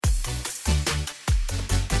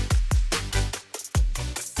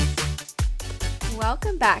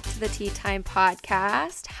Welcome back to the Tea Time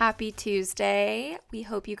Podcast. Happy Tuesday. We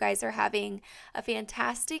hope you guys are having a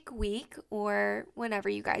fantastic week or whenever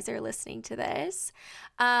you guys are listening to this.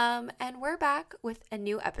 And we're back with a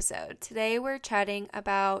new episode. Today we're chatting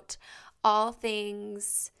about all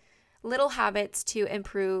things little habits to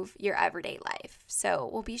improve your everyday life. So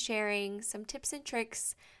we'll be sharing some tips and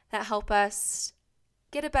tricks that help us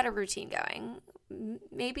get a better routine going,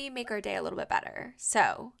 maybe make our day a little bit better.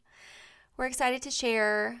 So we're excited to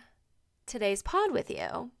share today's pod with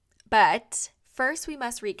you. But first, we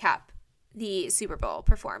must recap the Super Bowl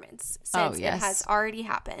performance since it has already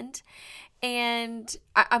happened. And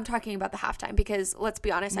I'm talking about the halftime because let's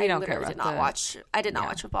be honest, I literally did not watch. I did not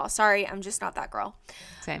watch football. Sorry, I'm just not that girl.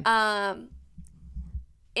 Same.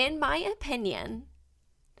 In my opinion,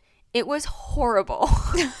 it was horrible.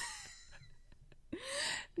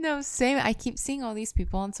 No, same. I keep seeing all these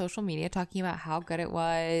people on social media talking about how good it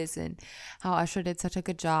was and how Usher did such a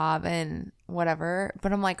good job and whatever.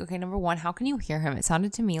 But I'm like, okay, number one, how can you hear him? It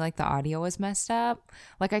sounded to me like the audio was messed up.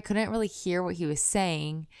 Like I couldn't really hear what he was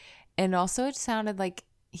saying. And also it sounded like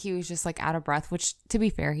he was just like out of breath, which to be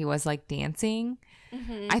fair, he was like dancing.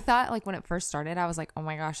 Mm-hmm. I thought like when it first started, I was like, oh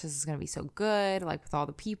my gosh, this is going to be so good. Like with all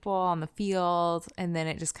the people on the field. And then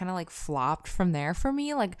it just kind of like flopped from there for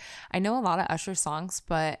me. Like I know a lot of Usher songs,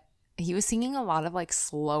 but he was singing a lot of like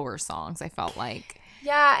slower songs, I felt like.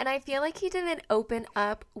 Yeah, and I feel like he didn't open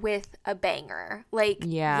up with a banger. Like,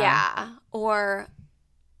 yeah. Or,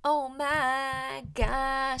 oh my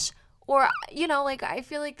gosh. Or, you know, like I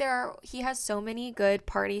feel like he has so many good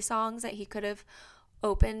party songs that he could have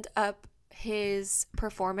opened up his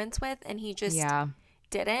performance with, and he just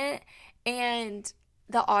didn't. And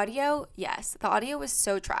the audio, the audio was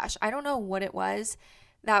so trash. I don't know what it was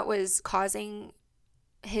that was causing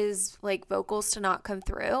his like vocals to not come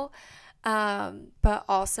through. But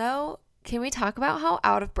also, can we talk about how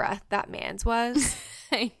out of breath that man's was?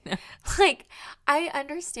 I know. Like, I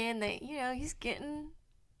understand that, you know, he's getting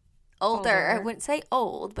older. I wouldn't say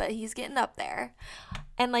old, but he's getting up there.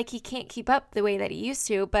 And like he can't keep up the way that he used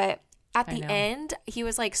to, but at the end, he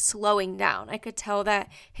was like slowing down. I could tell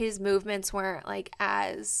that his movements weren't like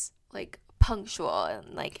as like punctual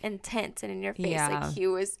and like intense and in your face. Yeah. Like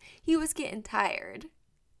he was getting tired.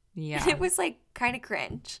 Yeah. And it was like kind of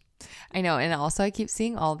cringe. I know. And also I keep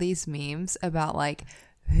seeing all these memes about like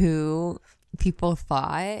who people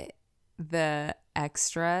thought the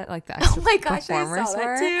extra oh my gosh, performers I saw were.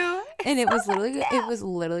 that too. And it was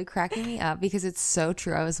literally cracking me up because it's so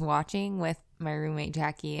true. I was watching with my roommate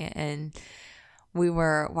Jackie and we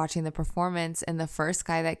were watching the performance, and the first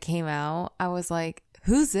guy that came out, I was like,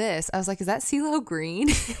 who's this? I was like, is that CeeLo Green?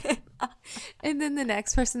 And then the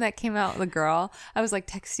next person that came out, the girl, I was like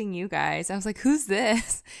texting you guys. I was like, who's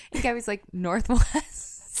this? And Gabby's like, Northwest.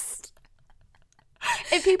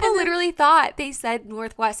 And people literally thought they said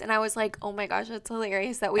Northwest, and I was like, oh my gosh, that's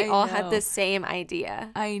hilarious that we all had the same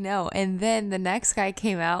idea. I know. And then the next guy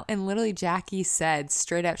came out, and literally Jackie said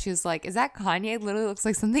straight up, she was like, is that Kanye? It literally looks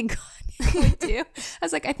like something Kanye would do. I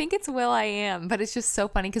was like, I think it's will.i.am. But it's just so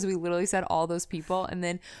funny because we literally said all those people, and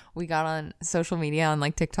then we got on social media on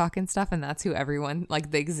like TikTok and stuff, and that's who everyone,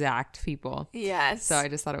 like the exact people. Yes. So I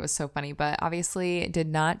just thought it was so funny. But obviously it did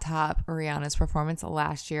not top Rihanna's performance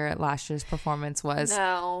last year. Last year's performance was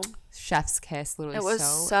chef's kiss. Literally, it was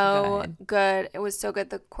so good. It was so good.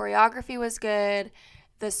 The choreography was good.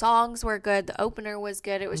 The songs were good. The opener was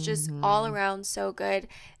good. It was just all around so good.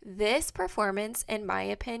 This performance, in my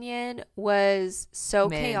opinion, was so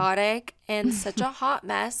chaotic and such a hot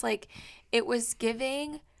mess. Like, it was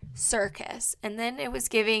giving circus, and then it was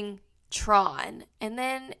giving Tron, and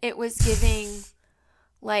then it was giving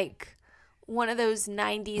like one of those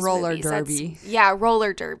 90s roller movies. derby.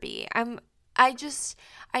 Roller derby.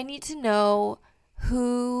 I need to know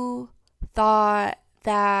who thought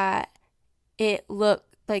that it looked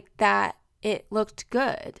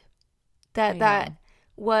good, that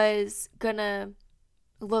was gonna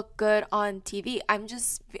look good on TV.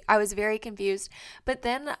 I was very confused. But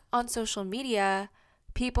then on social media,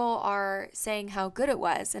 people are saying how good it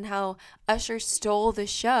was and how Usher stole the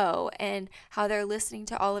show and how they're listening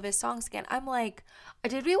to all of his songs again. I'm like,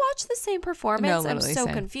 did we watch the same performance? No, I'm so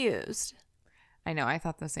same. Confused. I know. I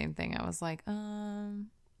thought the same thing. I was like,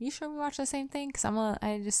 you sure we watched the same thing? Because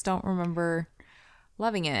I just don't remember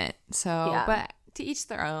loving it. So, but to each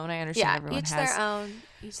their own. I understand everyone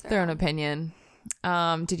has their own opinion.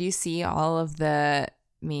 Did you see all of the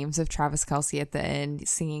memes of Travis Kelce at the end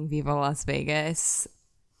singing Viva Las Vegas?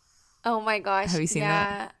 Oh my gosh. Have you seen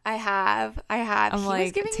that? I have. I'm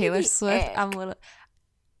like, Taylor Swift. Ick.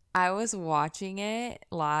 I was watching it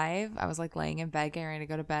live. I was like laying in bed, getting ready to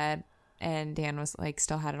go to bed. and Dan was like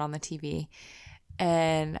still had it on the TV.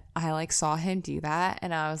 And I like saw him do that,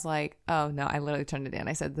 and I was like, oh no, I literally turned to Dan.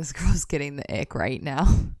 I said, this girl's getting the ick right now.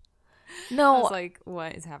 I No, was like,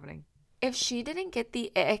 what is happening? if she didn't get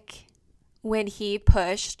the ick when he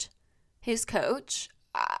pushed his coach,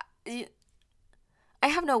 I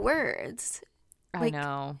have no words. I Like,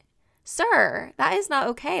 know. sir, that is not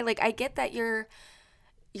okay. Like, I get that you're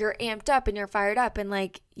amped up and you're fired up and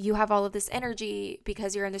like you have all of this energy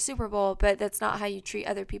because you're in the Super Bowl, but that's not how you treat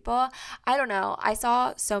other people. I don't know. I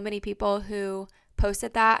saw so many people who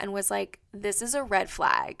posted that and was like, this is a red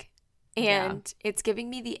flag and it's giving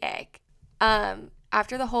me the ick.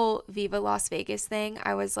 After the whole Viva Las Vegas thing,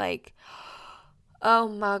 I was like, oh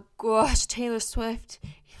my gosh, Taylor Swift,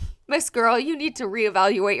 Miss Girl, you need to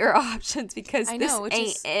reevaluate your options because this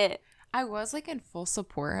ain't it. I was like in full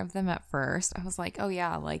support of them at first. I was like, oh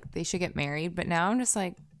yeah, like they should get married. But now I'm just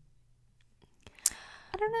like,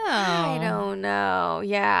 I don't know. I don't know.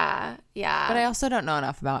 Yeah. Yeah. But I also don't know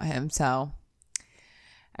enough about him. So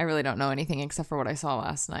I really don't know anything except for what I saw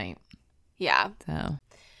last night. Yeah. So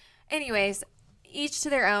Anyways, each to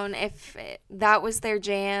their own. If that was their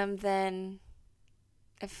jam, then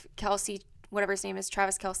if Kelsey, whatever his name is,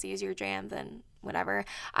 Travis Kelsey is your jam, then whatever.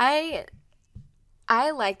 I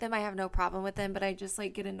like them. I have no problem with them, but I just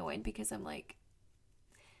like get annoyed because I'm like,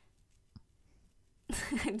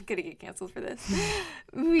 I'm gonna get canceled for this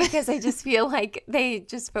because I just feel like they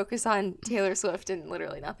just focus on Taylor Swift and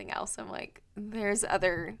literally nothing else. I'm like, there's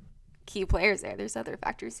other key players there. There's other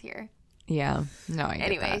factors here. yeah, no, I get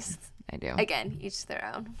Anyways, that. I do. Again, each to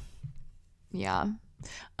their own. Yeah.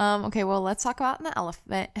 Okay, well, let's talk about the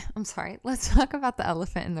elephant. I'm sorry. Let's talk about the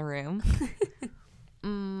elephant in the room.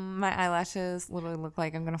 My eyelashes literally look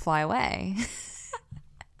like I'm going to fly away.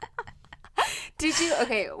 Did you?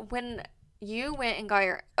 Okay, when you went and got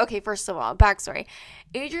your. Okay, first of all, backstory.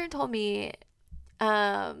 Adrian told me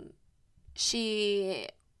she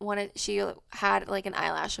had like an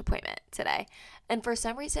eyelash appointment today. And for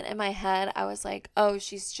some reason in my head, I was like, oh,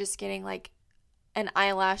 she's just getting like an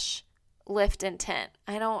eyelash lift and tint.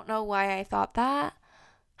 I don't know why I thought that.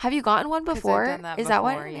 Have you gotten one before? I've done that Is before,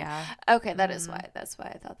 that what? yeah. Okay, that's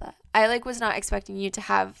why I thought that. I like was not expecting you to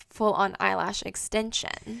have full on eyelash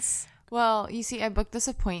extensions. Well, you see, I booked this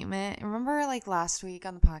appointment. Remember, like last week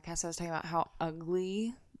on the podcast, I was talking about how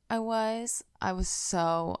ugly I was. I was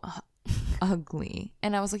so ugly.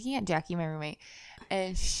 And I was looking at Jackie, my roommate,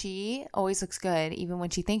 and she always looks good, even when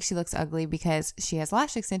she thinks she looks ugly, because she has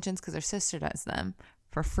lash extensions because her sister does them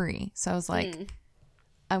for free. So I was like,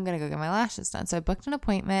 I'm going to go get my lashes done. So I booked an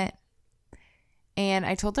appointment, and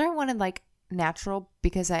I told her I wanted like natural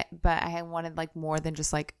but I wanted like more than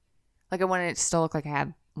just like I wanted it to still look like I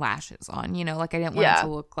had lashes on, you know, like I didn't want it to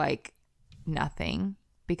look like nothing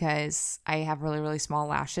because I have really, really small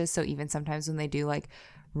lashes. So even sometimes when they do like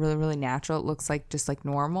really, really natural, it looks like just like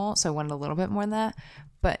normal. So I wanted a little bit more than that.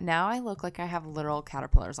 But now I look like I have literal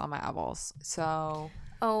caterpillars on my eyeballs. So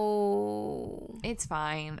it's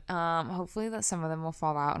fine. Hopefully that some of them will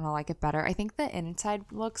fall out and I'll like it better. I think the inside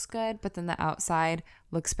looks good, but then the outside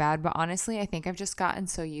looks bad. But honestly, I think I've just gotten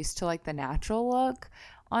so used to like the natural look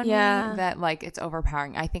on me that like it's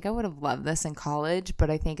overpowering. I think I would have loved this in college, but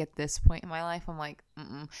I think at this point in my life I'm like,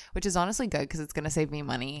 which is honestly good because it's gonna save me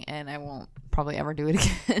money and I won't probably ever do it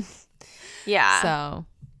again. Yeah. So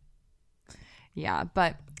yeah,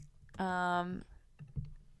 but oh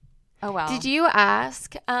well. Did you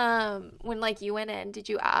ask when like you went in, did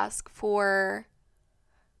you ask for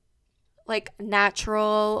like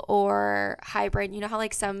natural or hybrid? You know how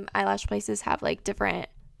like some eyelash places have like different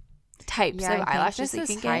types of eyelashes this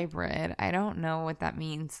you is can hybrid. I don't know what that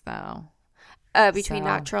means though. Between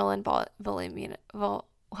natural and voluminous.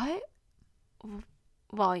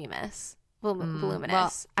 Voluminous.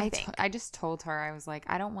 Well, I just told her, I was like,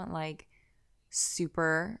 I don't want like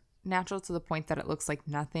super natural to the point that it looks like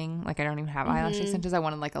nothing. Like I don't even have eyelash extensions. I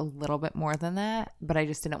wanted like a little bit more than that, but I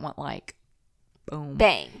just didn't want like boom.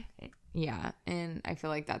 Bang. Yeah. And I feel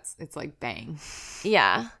like it's like bang.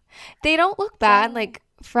 Yeah. They don't look bad like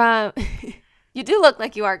from you do look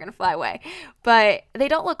like you are going to fly away, but they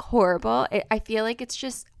don't look horrible. I feel like it's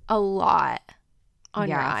just a lot on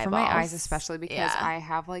your eyeballs. For my eyes especially because I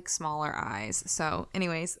have like smaller eyes. So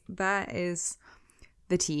anyways, that is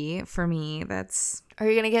the tea for me. Are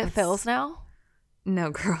you going to get fills now?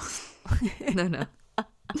 No, girl. No.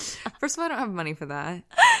 First of all, I don't have money for that.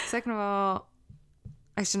 Second of all,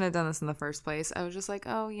 I shouldn't have done this in the first place. I was just like,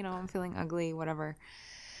 oh, you know, I'm feeling ugly, whatever.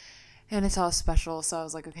 And it's all special. So I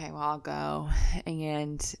was like, okay, well, I'll go.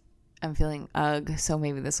 And I'm feeling ugh. So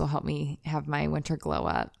maybe this will help me have my winter glow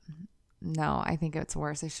up. No, I think it's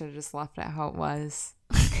worse. I should have just left it how it was.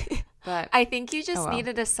 But I think you just oh well.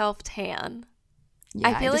 needed a self-tan. Yeah,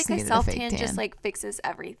 I feel just like a needed self-tan fake just tan. like fixes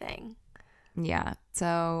everything. Yeah.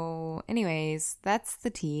 So, anyways, that's the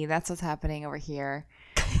tea. That's what's happening over here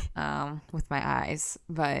with my eyes.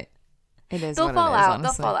 But it is They'll what fall it is, out. They'll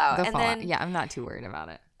honestly. fall out. They'll And fall out. then, Yeah, I'm not too worried about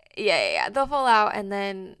it. yeah. They'll fall out and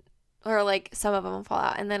then, or like some of them will fall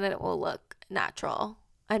out and then it will look natural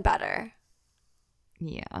and better.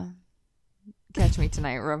 Yeah. Catch me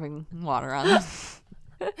tonight rubbing water on them.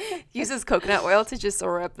 Uses coconut oil to just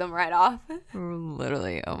rip them right off.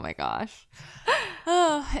 Literally. Oh my gosh.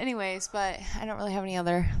 Oh, anyways, but I don't really have any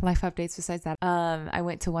other life updates besides that. I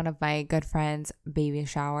went to one of my good friends' baby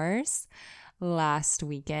showers last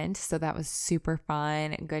weekend, so that was super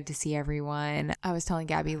fun. Good to see everyone. I was telling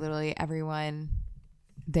Gabby, literally everyone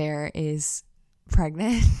there is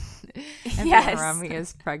pregnant. Everyone around me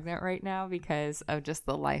is pregnant right now because of just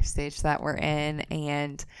the life stage that we're in.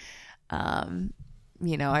 And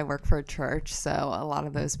you know, I work for a church, so a lot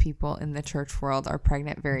of those people in the church world are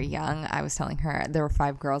pregnant very young. I was telling her there were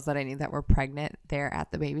 5 girls that I knew that were pregnant there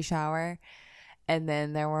at the baby shower. And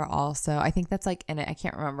then there were also, I think that's like, I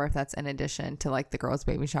can't remember if that's in addition to like the girls'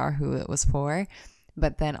 baby shower who it was for.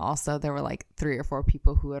 But then also there were like 3 or 4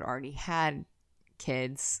 people who had already had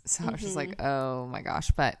kids. So I was just like, oh my gosh.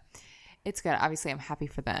 But it's good. Obviously, I'm happy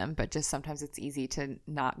for them, but just sometimes it's easy to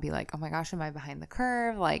not be like, oh my gosh, am I behind the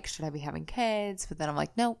curve? Like, should I be having kids? But then I'm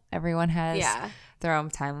like, nope, everyone has their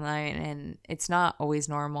own timeline, and it's not always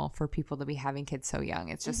normal for people to be having kids so young.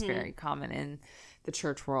 It's just very common in the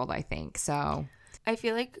church world, I think. So I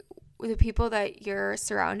feel like the people that you're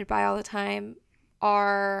surrounded by all the time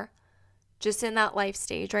are just in that life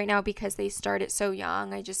stage right now because they start it so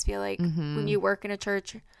young. I just feel like when you work in a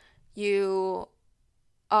church, you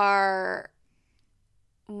are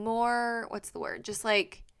more, what's the word? Just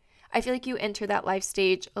like, I feel like you enter that life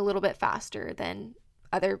stage a little bit faster than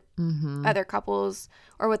other couples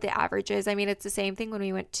or what the average is. I mean, it's the same thing when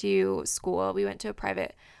we went to school. We went to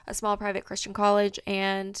a small private Christian college,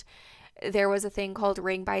 and there was a thing called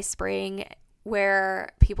Ring by Spring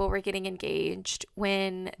where people were getting engaged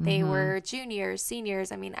when they were juniors,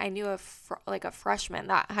 seniors. I mean, I knew a freshman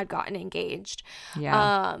that had gotten engaged.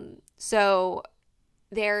 yeah. So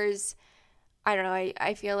there's, I don't know,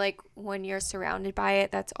 I feel like when you're surrounded by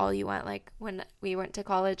it, that's all you want. Like when we went to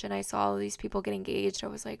college and I saw all these people get engaged, I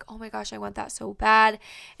was like, oh my gosh, I want that so bad.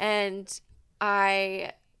 And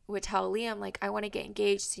I would tell Liam, like, I want to get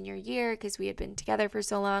engaged senior year because we had been together for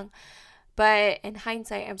so long. But in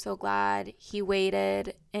hindsight, I'm so glad he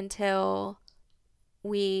waited until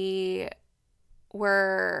we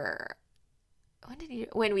were,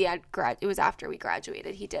 it was after we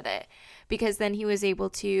graduated, he did it, because then he was able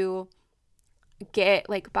to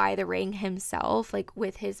buy the ring himself, like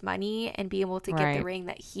with his money, and be able to get the ring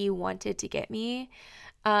that he wanted to get me.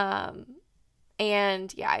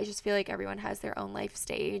 And yeah, I just feel like everyone has their own life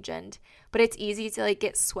stage, but it's easy to like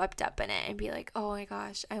get swept up in it and be like, oh my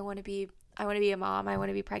gosh, I want to be a mom, I want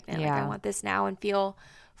to be pregnant, like I want this now, and feel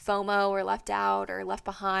FOMO or left out or left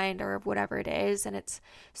behind or whatever it is. And it's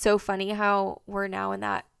so funny how we're now in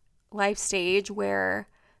that life stage where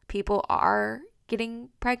people are getting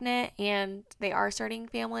pregnant and they are starting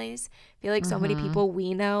families. I feel like so many people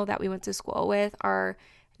we know that we went to school with are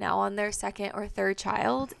now on their 2nd or 3rd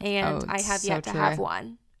child, and I have yet to have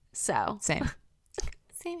one. So same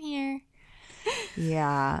here.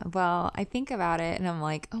 Yeah, well, I think about it and I'm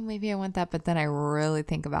like, oh, maybe I want that, but then I really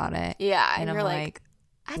think about it. Yeah, and I'm you're like,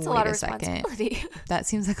 that's a lot of responsibility. That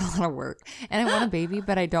seems like a lot of work. And I want a baby,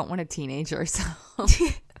 but I don't want a teenager, so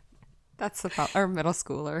that's the problem. Or middle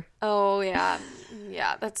schooler. Oh yeah.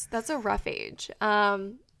 Yeah, that's a rough age.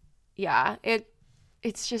 Yeah,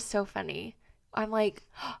 it's just so funny. I'm like,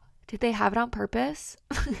 oh, did they have it on purpose?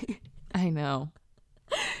 I know.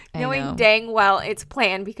 Knowing dang well it's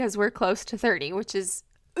planned because we're close to 30, which is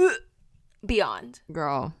beyond.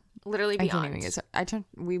 Girl. Literally beyond.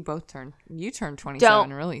 You turned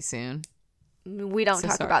 27 really soon. We don't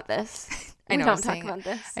talk about this. We don't talk about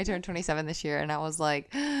this. I turned 27 this year and I was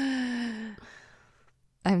like, I'm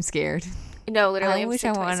scared. No, literally. I wish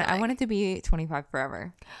I wanted to be 25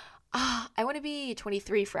 forever. I want to be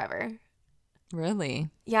 23 forever. Really?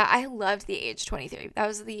 Yeah, I loved the age 23. That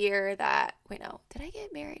was the year that, did I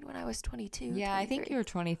get married when I was 22? Yeah, 23? I think you were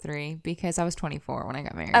 23 because I was 24 when I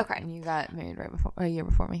got married. Okay. And you got married a year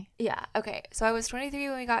before me. Yeah, okay. So I was 23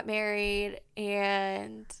 when we got married,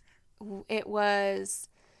 and it was,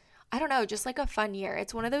 I don't know, just like a fun year.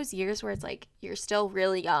 It's one of those years where it's like you're still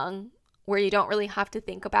really young, where you don't really have to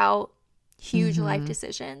think about huge life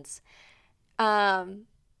decisions.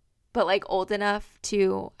 But like old enough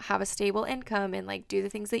to have a stable income and like do the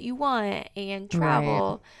things that you want and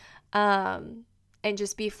travel. and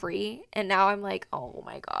just be free. And now I'm like, oh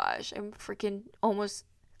my gosh, I'm freaking almost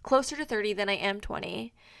closer to 30 than I am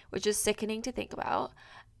 20, which is sickening to think about.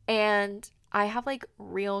 And I have like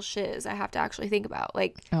real shiz I have to actually think about,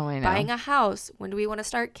 like buying a house. When do we want to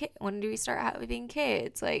start? When do we start having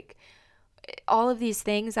kids? Like all of these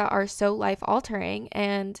things that are so life altering.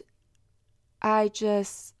 And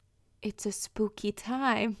it's a spooky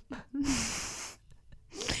time.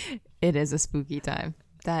 It is a spooky time.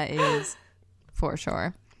 That is for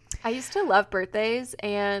sure. I used to love birthdays,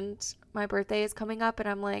 and my birthday is coming up, and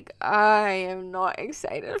I'm like, I am not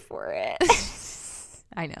excited for it.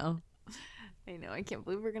 I know. I can't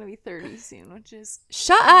believe we're gonna be 30 soon, which is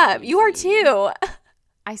shut up. You are too.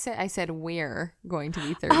 I said we're going to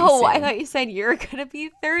be 30 Oh, soon. I thought you said you're gonna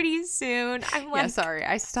be 30 soon. I'm like, yeah, sorry,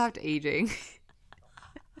 I stopped aging.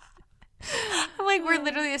 I'm like, we're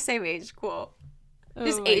literally the same age. Cool.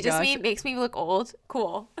 Just Oh ages gosh. me, makes me look old.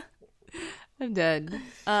 Cool. I'm dead.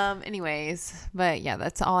 Anyways, but yeah,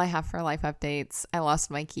 that's all I have for life updates. I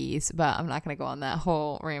lost my keys, but I'm not gonna go on that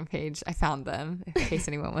whole rampage. I found them, in case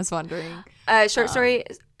anyone was wondering. Long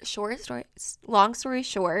story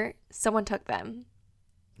short, someone took them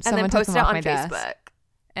and Someone then took posted them it off on my desk. Facebook.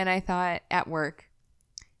 And I thought at work,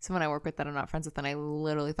 someone I work with that I'm not friends with, and I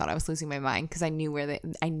literally thought I was losing my mind because I knew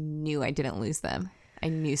I knew I didn't lose them. I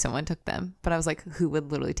knew someone took them, but I was like, who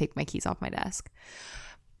would literally take my keys off my desk?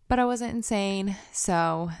 But I wasn't insane,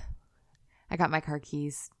 so I got my car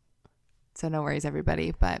keys. So no worries,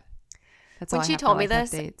 everybody. But that's all I have for life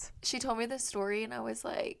updates. She told me this story, and I was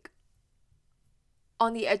like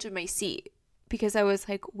on the edge of my seat because I was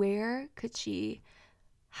like, where could she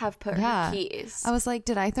have put her keys? I was like,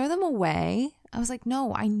 did I throw them away? I was like,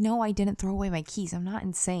 no, I know I didn't throw away my keys. I'm not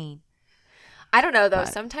insane. I don't know though.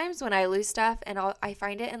 But sometimes when I lose stuff, and I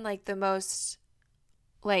find it in like the most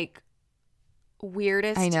like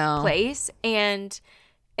weirdest place, and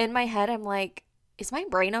in my head I'm like, is my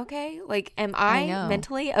brain okay? Like, am I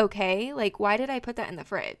mentally okay? Like, why did I put that in the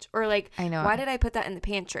fridge? Or like, why did I put that in the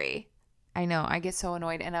pantry? I know. I get so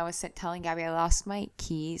annoyed. And I was telling Gabby I lost my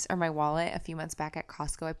keys or my wallet a few months back at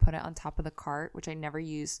Costco. I put it on top of the cart, which I never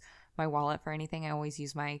use my wallet for anything. I always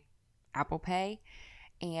use my Apple Pay.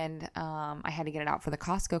 And I had to get it out for the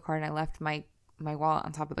Costco cart, and I left my wallet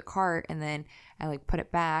on top of the cart, and then I like put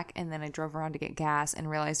it back, and then I drove around to get gas and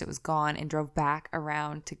realized it was gone, and drove back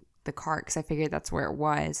around to the cart because I figured that's where it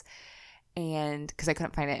was, and because I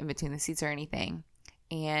couldn't find it in between the seats or anything,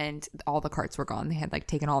 and all the carts were gone. They had like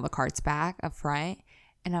taken all the carts back up front,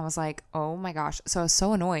 and I was like, oh my gosh. So I was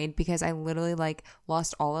so annoyed because I literally like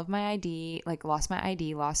lost all of my ID, lost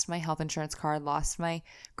my health insurance card, lost my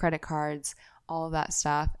credit cards, all of that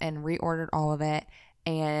stuff, and reordered all of it,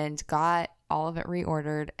 and got all of it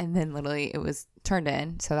reordered, and then literally it was turned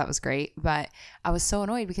in, so that was great. But I was so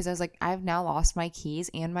annoyed because I was like, I've now lost my keys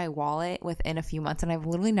and my wallet within a few months, and I've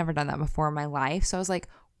literally never done that before in my life. So I was like,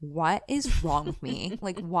 what is wrong with me?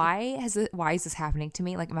 Like, why is this happening to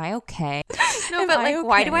me? Like, am I okay? No, but like,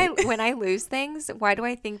 why do I, when I lose things, why do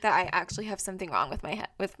I think that I actually have something wrong with my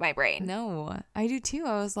with my brain? No, I do too.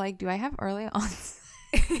 I was like, do I have early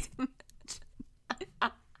onset?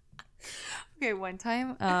 Okay, one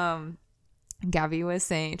time, Gabby was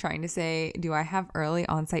trying to say, do I have early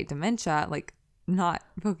onset dementia? Like, not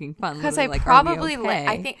poking fun. Because I like, probably, okay?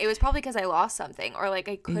 I think it was probably because I lost something, or like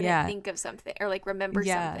I couldn't think of something, or like remember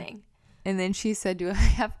something. And then she said, do I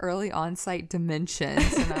have early onset dementia?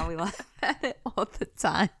 So now we laugh at it all the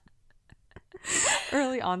time.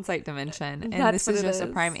 Early onset dementia. And this is just a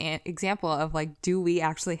prime example of like, do we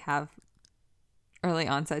actually have early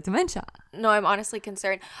onset dementia? No, I'm honestly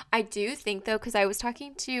concerned. I do think though, because I was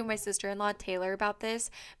talking to my sister-in-law Taylor about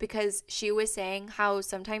this, because she was saying how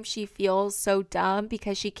sometimes she feels so dumb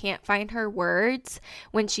because she can't find her words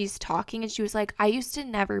when she's talking, and she was like, I used to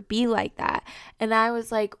never be like that. And I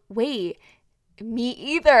was like, wait, me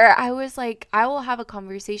either. I was like, I will have a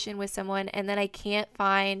conversation with someone, and then I can't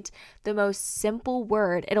find the most simple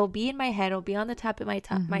word. It'll be in my head, it'll be on the tip of my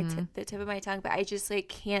tongue, the tip of my tongue, but I just like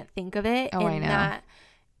can't think of it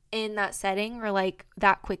in that setting, or like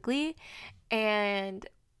that quickly. And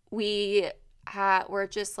we're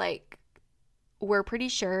just like, we're pretty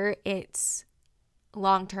sure it's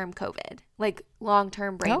long-term COVID, like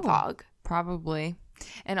long-term brain fog. Probably.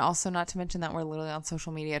 And also, not to mention that we're literally on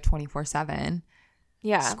social media 24/7.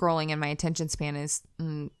 Yeah. Scrolling, and my attention span is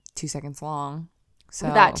 2 seconds long. So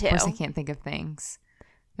that too. Of course I can't think of things.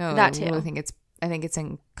 No, that too. I think it's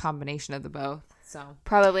in combination of the both. So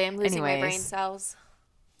probably I'm losing my brain cells.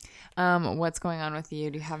 What's going on with you?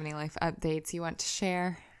 Do you have any life updates you want to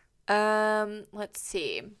share? Let's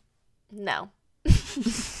see. No.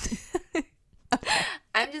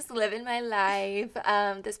 I'm just living my life.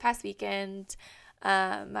 This past weekend,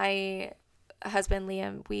 my husband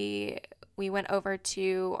Liam, we went over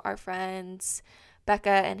to our friends Becca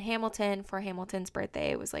and Hamilton for Hamilton's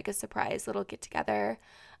birthday. It was like a surprise little get together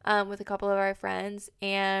with a couple of our friends,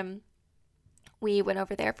 and we went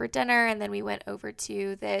over there for dinner, and then we went over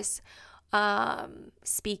to this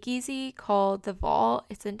speakeasy called The Vault.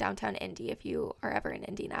 It's in downtown Indy if you are ever in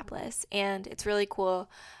Indianapolis, and it's really cool.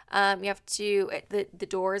 You have to the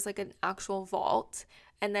door is like an actual vault,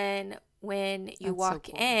 and then when you walk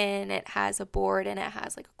in, it has a board and it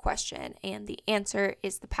has like a question, and the answer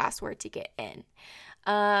is the password to get in.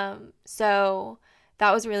 So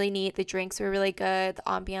that was really neat. The drinks were really good. The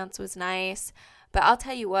ambiance was nice. But I'll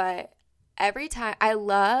tell you what, every time I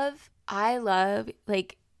love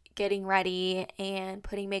like getting ready and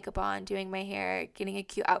putting makeup on, doing my hair, getting a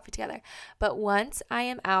cute outfit together. But once I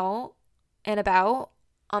am out and about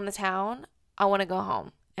on the town, I want to go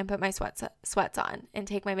home and put my sweats on and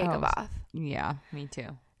take my makeup off. Yeah, me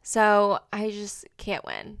too. So I just can't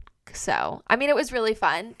win. So, I mean, it was really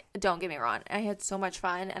fun. Don't get me wrong. I had so much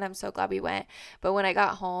fun, and I'm so glad we went. But when I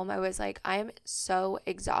got home, I was like, I'm so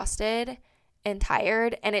exhausted and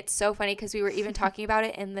tired. And it's so funny because we were even talking about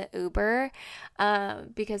it in the Uber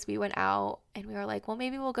because we went out and we were like, well,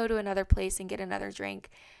 maybe we'll go to another place and get another drink.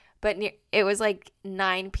 But it was like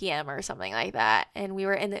 9 p.m. or something like that. And we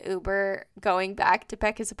were in the Uber going back to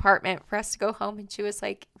Becca's apartment for us to go home. And she was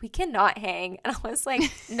like, we cannot hang. And I was like,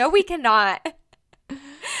 no, we cannot.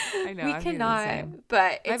 I know. We cannot.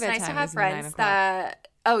 But it's nice to have friends that,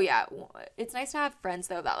 oh yeah. It's nice to have friends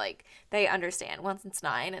though that like, they understand. Once it's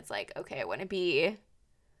 9, it's like, okay, I want to be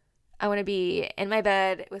in my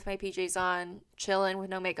bed with my PJs on, chilling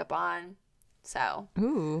with no makeup on. So.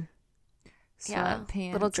 Ooh. Yeah,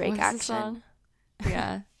 Pants. little Drake action.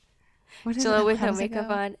 Yeah. Chilling with no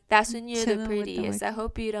makeup on. That's when you're the prettiest. I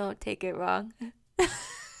hope you don't take it wrong.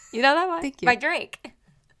 You know that one? Thank you. By Drake.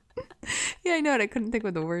 Yeah, I know it. I couldn't think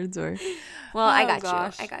what the words were. Well, I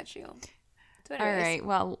got you. So all right.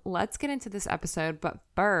 Well, let's get into this episode. But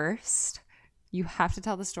first, you have to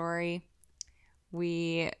tell the story.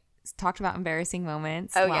 We talked about embarrassing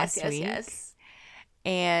moments last week. Yes.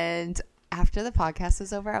 And after the podcast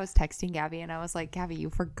was over, I was texting Gabby and I was like, Gabby, you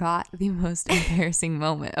forgot the most embarrassing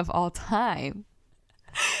moment of all time.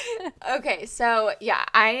 Okay, so yeah,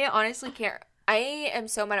 I honestly can't. I am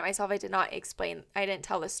so mad at myself. I didn't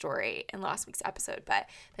tell the story in last week's episode, but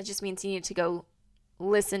that just means you need to go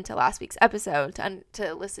listen to last week's episode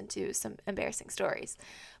to listen to some embarrassing stories.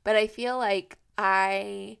 But I feel like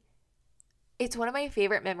it's one of my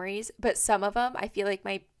favorite memories, but some of them I feel like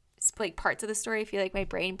parts of the story, I feel like my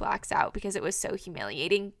brain blacks out because it was so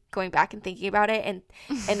humiliating going back and thinking about it and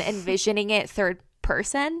envisioning it third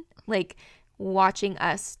person, like watching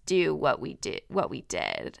us do what we did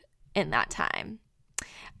in that time.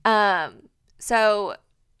 So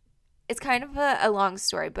it's kind of a long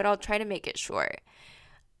story, but I'll try to make it short.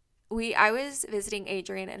 I was visiting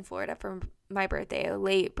Adrian in Florida for my birthday, a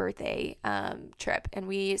late birthday trip, and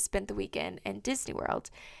we spent the weekend in Disney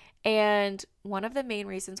World. And one of the main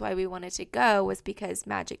reasons why we wanted to go was because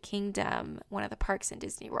Magic Kingdom, one of the parks in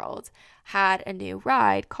Disney World, had a new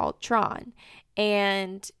ride called Tron.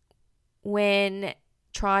 And when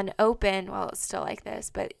Tron opened, well, it's still like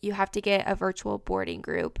this, but you have to get a virtual boarding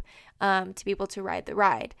group to be able to ride the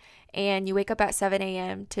ride. And you wake up at 7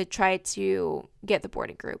 a.m. to try to get the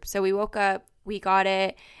boarding group. So we woke up, we got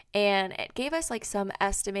it, and it gave us like some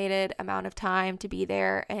estimated amount of time to be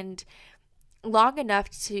there, and long enough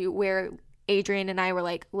to where Adrian and I were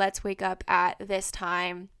like, let's wake up at this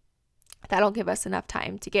time. That'll give us enough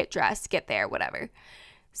time to get dressed, get there, whatever.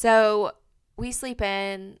 So we sleep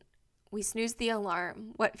in, we snooze the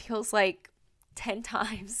alarm, what feels like 10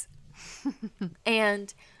 times.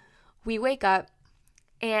 And we wake up,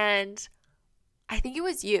 and I think it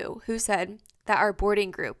was you who said that our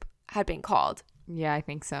boarding group had been called. Yeah, I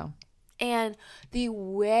think so. And the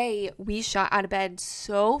way we shot out of bed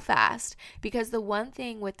so fast, because the one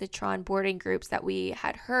thing with the Tron boarding groups that we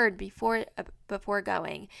had heard before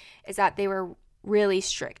going is that they were really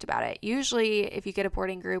strict about it. Usually if you get a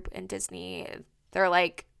boarding group in Disney, they're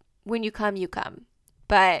like, when you come, you come.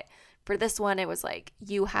 But for this one, it was like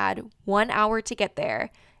you had 1 hour to get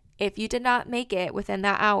there. If you did not make it within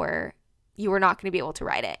that hour, you were not going to be able to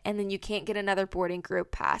ride it. And then you can't get another boarding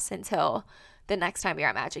group pass until the next time you're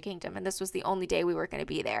at Magic Kingdom, and this was the only day we were going to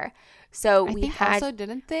be there. So I think also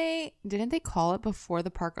didn't they call it before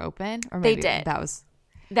the park opened? Or maybe they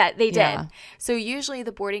did. They did. So usually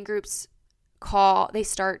the boarding groups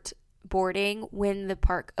start boarding when the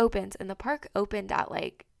park opens, and the park opened at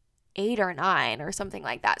like 8 or 9 or something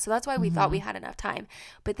like that. So that's why we thought we had enough time.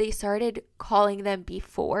 But they started calling them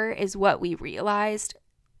before is what we realized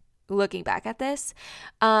looking back at this,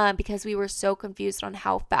 because we were so confused on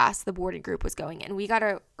how fast the boarding group was going. And we got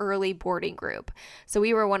an early boarding group. So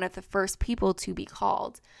we were one of the first people to be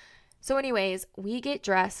called. So anyways, we get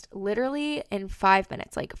dressed literally in 5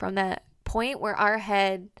 minutes, like from the point where our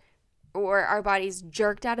head or our bodies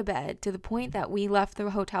jerked out of bed to the point that we left the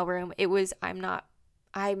hotel room. It was,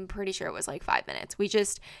 I'm pretty sure it was like 5 minutes. We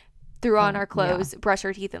just threw on our clothes, brushed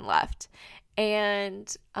our teeth, and left. And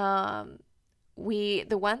the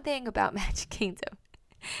one thing about Magic Kingdom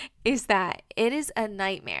is that it is a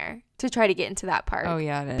nightmare to try to get into that park. Oh,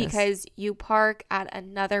 yeah, it is. Because you park at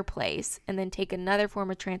another place and then take another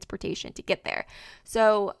form of transportation to get there.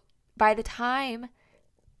 So by the time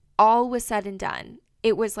all was said and done,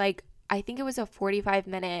 it was like, I think it was a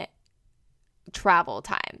 45-minute travel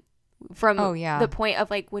time from the point of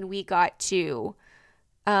like when we got to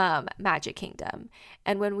Magic Kingdom.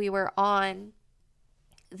 And when we were on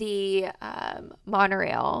the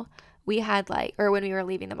monorail, we had like, or when we were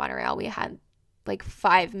leaving the monorail, we had like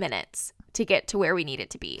 5 minutes to get to where we needed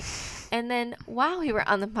to be. And then while we were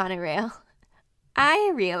on the monorail,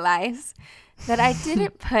 I realized that I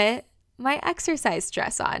didn't put my exercise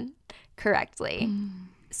dress on correctly.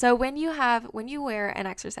 So when you wear an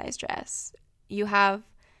exercise dress, you have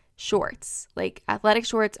shorts, like athletic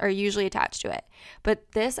shorts are usually attached to it.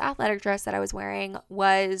 But this athletic dress that I was wearing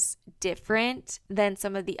was different than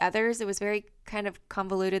some of the others. It was very kind of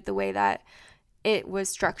convoluted the way that it was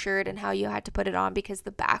structured and how you had to put it on because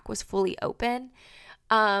the back was fully open.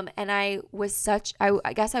 And I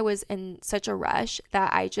guess I was in such a rush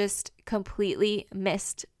that I just completely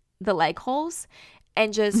missed the leg holes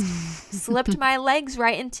and just slipped my legs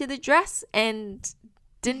right into the dress and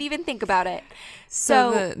didn't even think about it.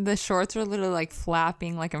 So the shorts were literally like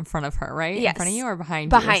flapping like in front of her, right? Yes. In front of you or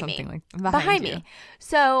behind you or something me. Like behind me.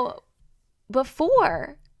 So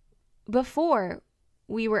before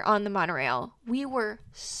we were on the monorail, we were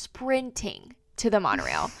sprinting to the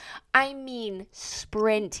monorail. I mean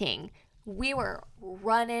sprinting. We were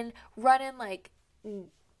running like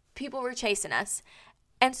people were chasing us.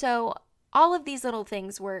 And so all of these little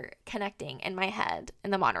things were connecting in my head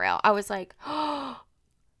in the monorail. I was like, oh,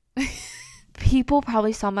 people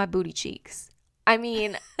probably saw my booty cheeks. I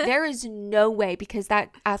mean, there is no way, because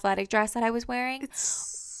that athletic dress that I was wearing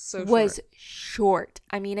was short.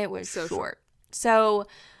 I mean, it was so short. So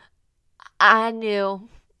I knew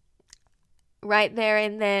right there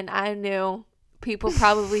and then, I knew people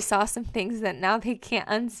probably saw some things that now they can't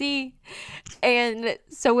unsee. And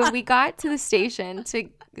so when we got to the station to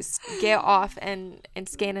get off and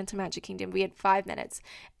scan into Magic Kingdom, we had 5 minutes.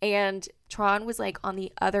 And Tron was like on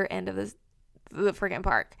the other end of the freaking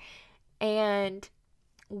park. And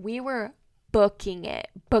we were booking it.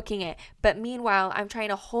 But meanwhile, I'm trying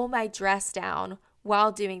to hold my dress down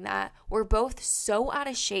while doing that. We're both so out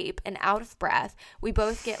of shape and out of breath. We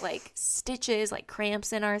both get like stitches, like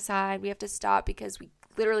cramps in our side. We have to stop because we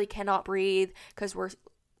literally cannot breathe because we're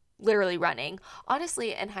literally running.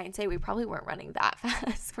 Honestly, in hindsight, we probably weren't running that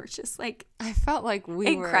fast. We're just like, I felt like we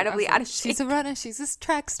incredibly were out of shape. She's a runner. She's a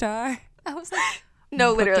track star. I was like,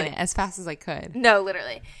 no, literally, it as fast as I could. No,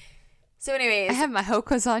 literally. So, anyways, I had my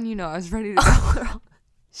Hokas on. You know, I was ready to go.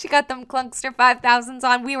 She got them Clunkster 5000s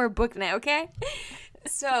on. We were booking it, okay?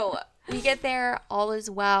 So we get there. All is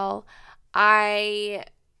well. I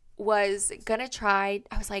was going to try.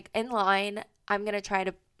 I was like, in line, I'm going to try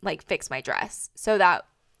to like fix my dress so that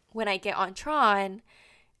when I get on Tron,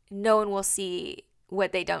 no one will see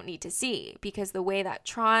what they don't need to see. Because the way that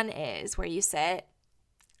Tron is, where you sit,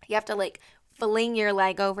 you have to like fling your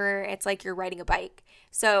leg over. It's like you're riding a bike.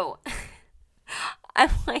 So I'm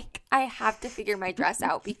like, I have to figure my dress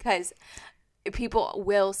out because people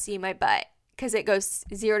will see my butt because it goes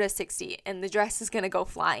 0 to 60 and the dress is going to go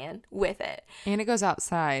flying with it. And it goes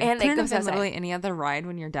outside. And Couldn't it goes have been outside. literally any other ride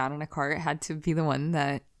when you're down in a cart. It had to be the one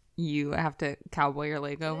that you have to cowboy your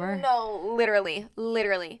leg over. No,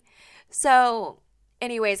 literally. So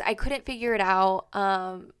anyways, I couldn't figure it out,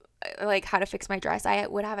 like how to fix my dress. I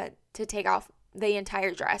would have to take off the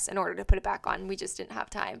entire dress in order to put it back on. We just didn't have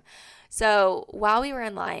time. So while we were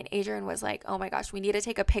in line, Adrian was like, oh my gosh, we need to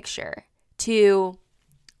take a picture to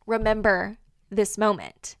remember this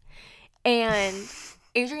moment. And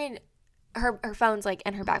Adrian, her phone's like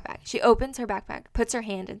in her backpack. She opens her backpack, puts her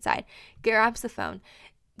hand inside, grabs the phone.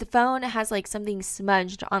 The phone has like something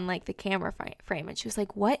smudged on like the camera frame. And she was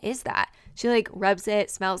like, what is that? She like rubs it,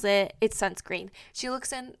 smells it. It's sunscreen. She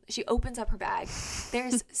looks in, she opens up her bag.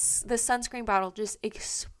 There's the sunscreen bottle just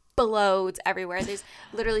explodes everywhere. There's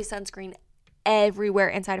literally sunscreen everywhere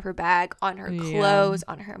inside of her bag, on her clothes,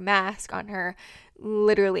 on her mask, on her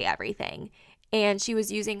literally everything. And she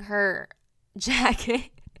was using her jacket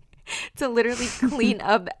to literally clean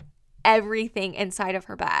up everything inside of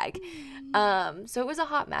her bag. So it was a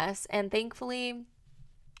hot mess, and thankfully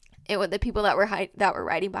the people that were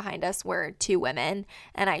riding behind us were 2 women,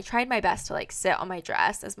 and I tried my best to like sit on my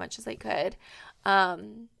dress as much as I could.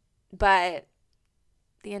 But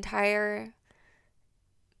the entire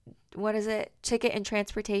Ticket and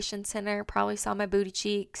Transportation Center probably saw my booty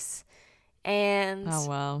cheeks, and oh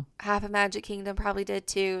wow, half of Magic Kingdom probably did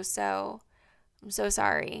too. So I'm so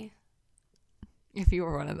sorry if you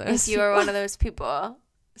were one of those. If you were one of those people.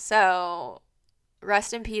 So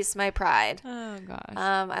rest in peace, my pride. Oh gosh.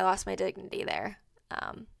 I lost my dignity there.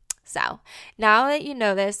 So now that you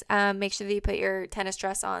know this, make sure that you put your tennis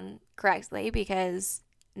dress on correctly, because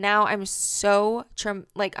now I'm so I'm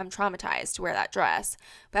traumatized to wear that dress.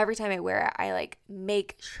 But every time I wear it, I like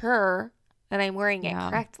make sure that I'm wearing it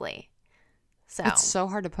correctly. So it's so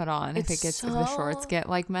hard to put on if the shorts get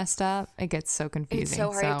like messed up. It gets so confusing. It's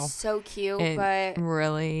so hard. It's so cute, but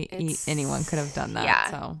really anyone could have done that.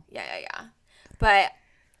 Yeah. Yeah. But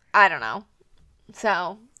I don't know.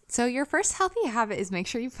 So your first healthy habit is make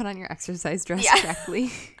sure you put on your exercise dress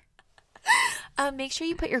correctly. Make sure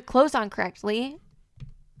you put your clothes on correctly.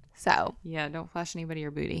 So yeah, don't flash anybody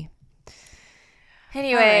your booty.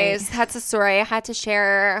 Anyways, That's a story I had to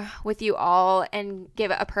share with you all and give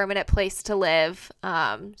it a permanent place to live.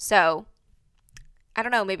 So I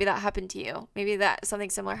don't know, maybe that happened to you. Maybe that something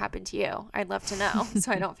similar happened to you. I'd love to know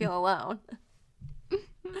so I don't feel alone.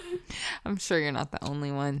 I'm sure you're not the only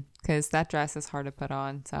one, because that dress is hard to put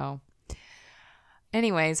on. So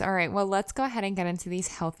anyways, all right, well, let's go ahead and get into these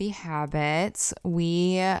healthy habits.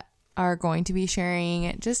 We are going to be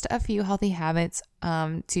sharing just a few healthy habits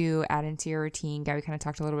to add into your routine. Gabby kind of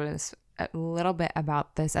talked a little bit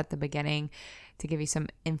about this at the beginning to give you some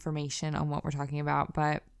information on what we're talking about,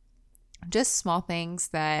 but just small things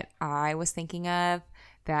that I was thinking of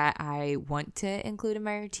that I want to include in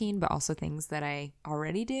my routine, but also things that I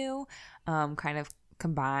already do, kind of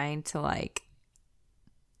combined to like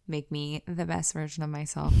make me the best version of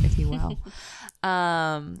myself, if you will.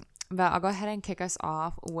 But I'll go ahead and kick us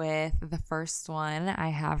off with the first one I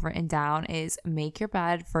have written down is make your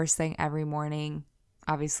bed first thing every morning.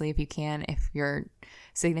 Obviously, if you can, if your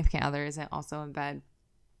significant other isn't also in bed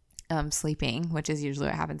sleeping, which is usually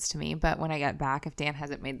what happens to me. But when I get back, if Dan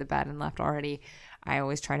hasn't made the bed and left already, I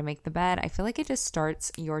always try to make the bed. I feel like it just starts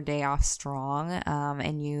your day off strong,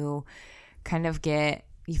 and you kind of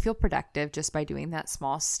you feel productive just by doing that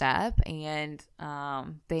small step. And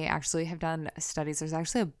they actually have done studies. There's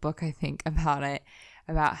actually a book, I think, about it,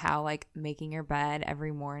 about how like making your bed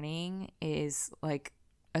every morning is like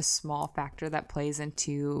a small factor that plays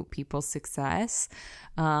into people's success.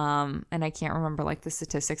 And I can't remember like the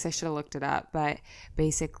statistics. I should have looked it up, but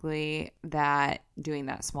basically that doing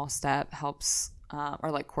that small step helps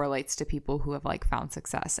or like correlates to people who have like found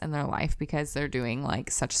success in their life, because they're doing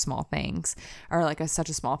like such small things, or like such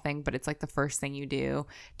a small thing, but it's like the first thing you do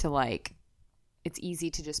to like, it's easy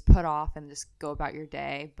to just put off and just go about your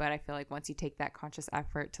day. But I feel like once you take that conscious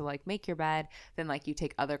effort to like make your bed, then like you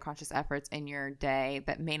take other conscious efforts in your day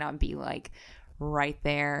that may not be like right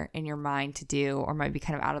there in your mind to do, or might be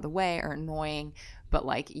kind of out of the way or annoying, but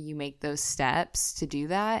like you make those steps to do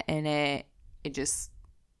that, and it just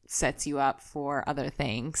sets you up for other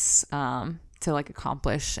things to like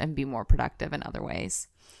accomplish and be more productive in other ways.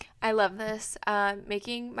 I love this.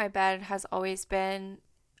 Making my bed has always been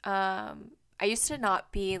I used to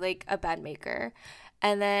not be like a bed maker,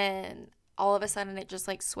 and then all of a sudden it just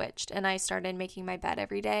like switched, and I started making my bed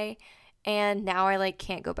every day, and now I like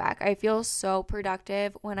can't go back. I feel so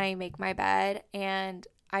productive when I make my bed, and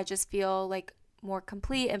I just feel like more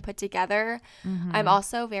complete and put together. Mm-hmm. I'm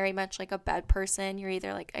also very much like a bed person. You're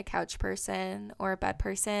either like a couch person or a bed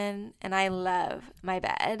person, and I love my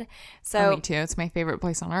bed. So me too. It's my favorite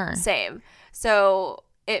place on earth. Same. So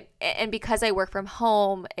and because I work from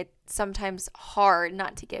home, it's sometimes hard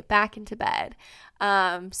not to get back into bed.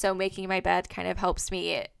 So making my bed kind of helps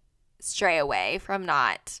me stray away from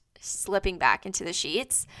not slipping back into the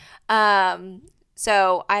sheets.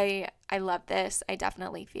 So I love this. I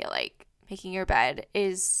definitely feel like making your bed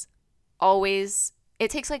is always,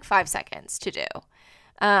 it takes like 5 seconds to do.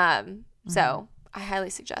 So I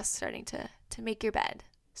highly suggest starting to make your bed.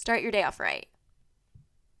 Start your day off right.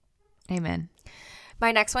 Amen.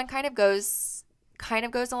 My next one kind of goes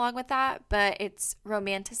along with that, but it's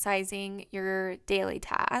romanticizing your daily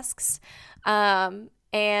tasks.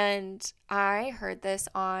 And I heard this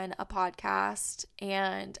on a podcast,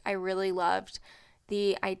 and I really loved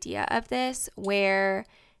the idea of this where,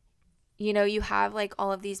 you know, you have like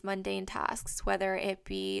all of these mundane tasks, whether it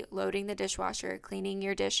be loading the dishwasher, cleaning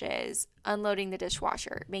your dishes, unloading the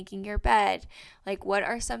dishwasher, making your bed. Like, what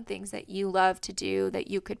are some things that you love to do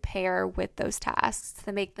that you could pair with those tasks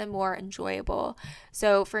to make them more enjoyable?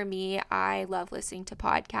 So for me, I love listening to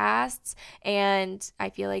podcasts, and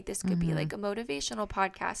I feel like this could be like a motivational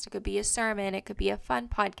podcast. It could be a sermon. It could be a fun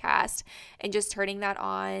podcast, and just turning that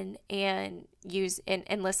on and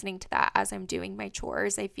and listening to that as I'm doing my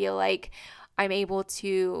chores. I feel like I'm able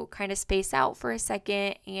to kind of space out for a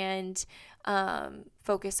second and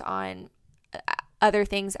focus on other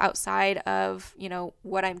things outside of, you know,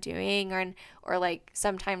 what I'm doing, or like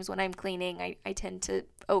sometimes when I'm cleaning, I tend to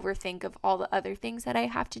overthink of all the other things that I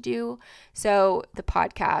have to do. So the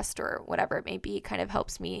podcast or whatever it may be kind of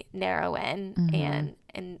helps me narrow in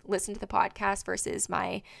and listen to the podcast versus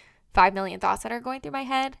my 5 million thoughts that are going through my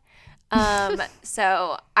head.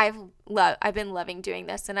 So I've been loving doing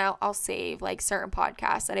this, and I'll save like certain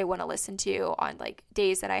podcasts that I want to listen to on like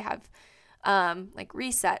days that I have like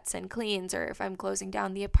resets and cleans, or if I'm closing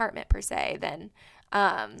down the apartment per se, then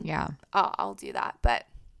I'll do that. But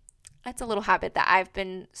that's a little habit that I've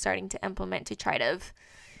been starting to implement to try to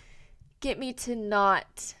get me to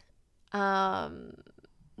not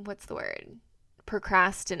what's the word?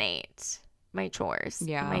 Procrastinate my chores,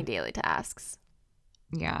 my daily tasks.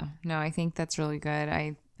 Yeah, no, I think that's really good.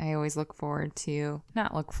 I always not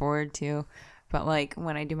look forward to, but like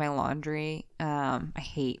when I do my laundry, I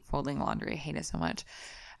hate folding laundry. I hate it so much.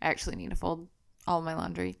 I actually need to fold all of my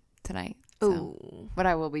laundry tonight. So. But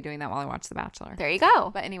I will be doing that while I watch The Bachelor. There you go.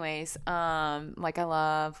 But anyways, like I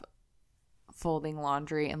love folding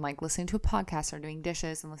laundry and like listening to a podcast or doing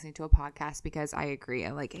dishes and listening to a podcast, because I agree.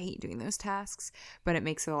 I hate doing those tasks, but it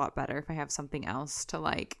makes it a lot better if I have something else to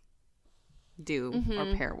like do or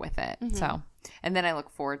pair with it. So, and then I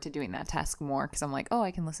look forward to doing that task more because I'm like, oh,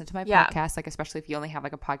 I can listen to my podcast, like especially if you only have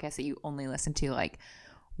like a podcast that you only listen to like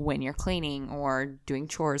when you're cleaning or doing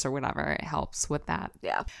chores or whatever. It helps with that.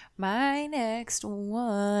 Yeah. My next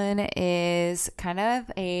one is kind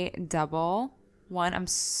of a double one. I'm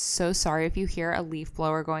so sorry if you hear a leaf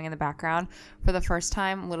blower going in the background. For the first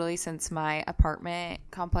time literally since my apartment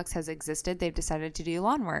complex has existed, they've decided to do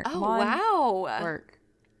lawn work. Work.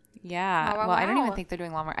 Yeah. Wow. I don't even think they're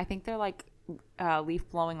doing lawn work. I think they're like leaf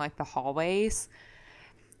blowing like the hallways.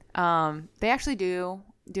 They actually do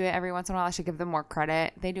it every once in a while. I should give them more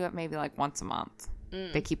credit. They do it maybe like once a month.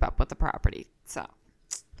 They keep up with the property. So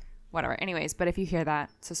whatever. Anyways, but if you hear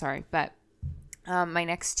that, so sorry. But my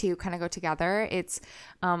next two kind of go together. It's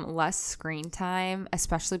less screen time,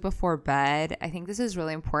 especially before bed. I think this is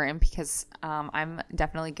really important because I'm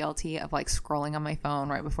definitely guilty of like scrolling on my phone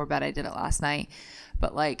right before bed. I did it last night.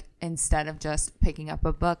 But like instead of just picking up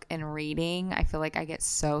a book and reading, I feel like I get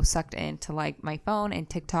so sucked into like my phone and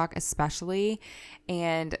TikTok especially,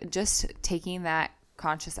 and just taking that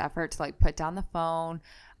conscious effort to like put down the phone.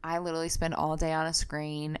 I literally spend all day on a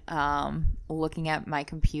screen looking at my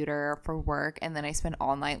computer for work, and then I spend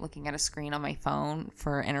all night looking at a screen on my phone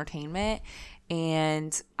for entertainment.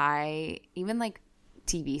 And I even like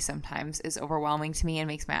TV sometimes is overwhelming to me and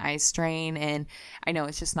makes my eyes strain, and I know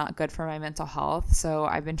it's just not good for my mental health. So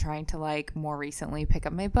I've been trying to like more recently pick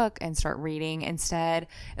up my book and start reading instead,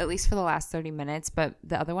 at least for the last 30 minutes. But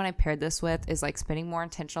the other one I paired this with is like spending more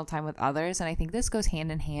intentional time with others, and I think this goes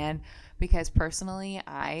hand in hand because personally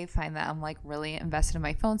I find that I'm like really invested in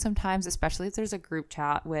my phone sometimes, especially if there's a group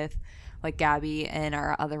chat with like Gabby and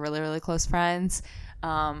our other really, really close friends.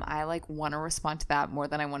 I like want to respond to that more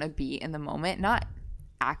than I want to be in the moment. Not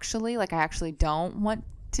actually, like I actually don't want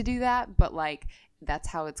to do that, but like that's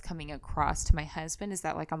how it's coming across to my husband, is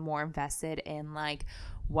that like I'm more invested in like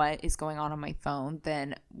what is going on my phone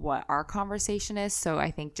than what our conversation is. So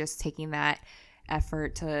I think just taking that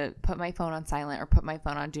effort to put my phone on silent or put my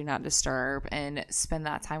phone on do not disturb and spend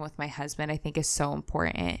that time with my husband, I think is so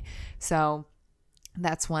important. So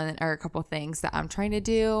that's one or a couple things that I'm trying to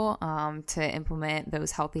do to implement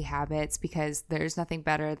those healthy habits, because there's nothing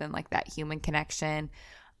better than like that human connection.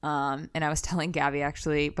 And I was telling Gabby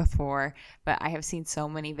actually before, but I have seen so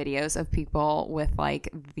many videos of people with like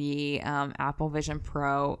the Apple Vision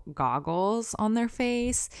Pro goggles on their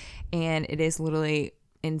face, and it is literally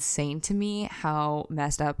insane to me how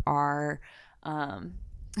messed up our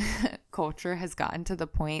culture has gotten to the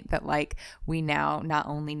point that like we now not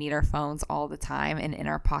only need our phones all the time and in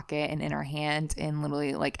our pocket and in our hand and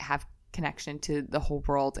literally like have connection to the whole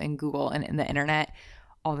world and Google and the internet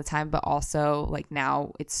all the time, but also like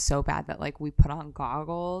now it's so bad that like we put on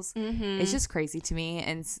goggles. It's just crazy to me.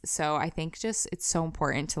 And so I think just it's so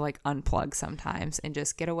important to like unplug sometimes and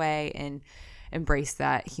just get away and embrace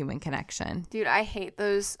that human connection. Dude, I hate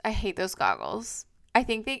those goggles. I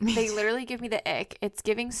think they literally give me the ick. It's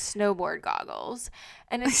giving snowboard goggles.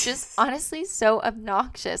 And it's just honestly so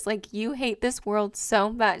obnoxious. Like, you hate this world so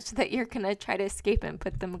much that you're going to try to escape and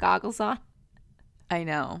put them goggles on. I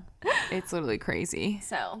know. It's literally crazy.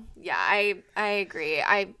 So, yeah, I agree.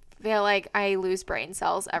 I feel like I lose brain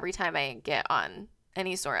cells every time I get on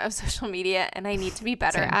any sort of social media, and I need to be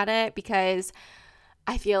better at it, because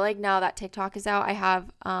I feel like now that TikTok is out, I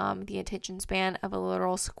have the attention span of a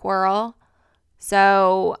literal squirrel.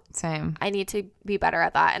 So same. I need to be better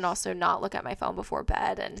at that, and also not look at my phone before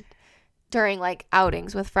bed and during like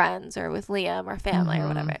outings with friends or with Liam or family or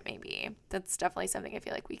whatever it may be. That's definitely something I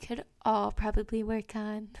feel like we could all probably work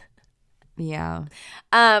on. Yeah.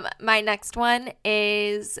 My next one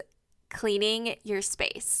is cleaning your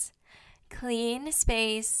space. Clean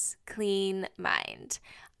space, clean mind.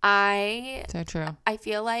 So true. I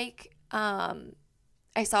feel like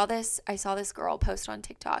I saw this girl post on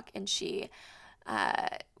TikTok, and she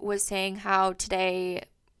was saying how today,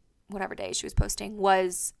 whatever day she was posting,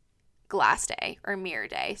 was glass day or mirror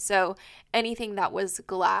day. So anything that was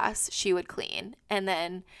glass, she would clean. And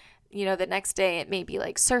then, you know, the next day it may be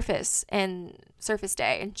like surface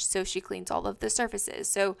day. And so she cleans all of the surfaces.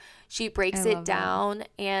 So she breaks it down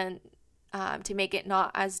and to make it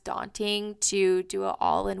not as daunting to do it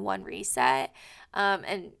all in one reset,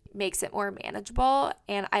 and makes it more manageable.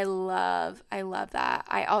 And I love that.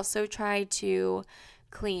 I also try to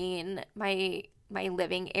clean my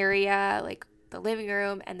living area, like the living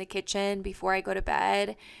room and the kitchen, before I go to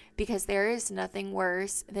bed, because there is nothing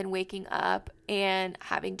worse than waking up and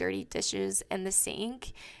having dirty dishes in the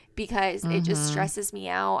sink, because it just stresses me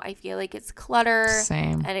out. I feel like it's clutter.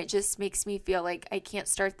 Same. And it just makes me feel like I can't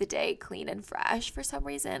start the day clean and fresh for some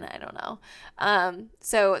reason. I don't know.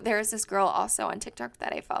 So there's this girl also on TikTok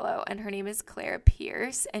that I follow, and her name is Clara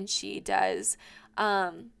Pierce, and she does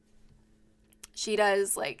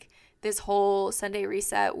like this whole Sunday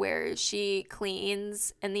reset where she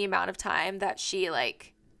cleans in the amount of time that she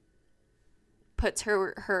like puts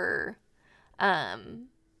her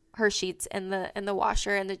sheets in the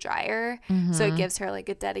washer and the dryer. So it gives her like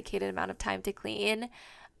a dedicated amount of time to clean.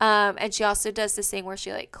 And she also does this thing where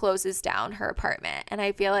she like closes down her apartment. And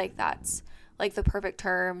I feel like that's like the perfect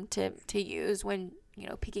term to use when, you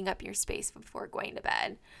know, picking up your space before going to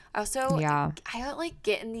bed. Also, I like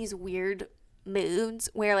get in these weird moods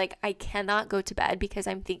where like I cannot go to bed because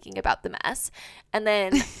I'm thinking about the mess, and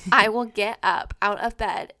then I will get up out of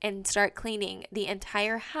bed and start cleaning the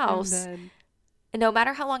entire house. And no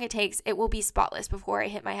matter how long it takes, it will be spotless before I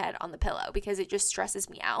hit my head on the pillow, because it just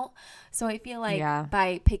stresses me out. So I feel like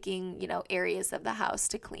by picking, you know, areas of the house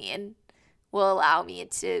to clean will allow me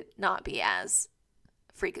to not be as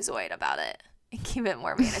freakazoid about it and keep it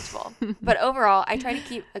more manageable. But overall, I try to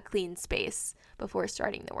keep a clean space before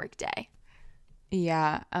starting the work day.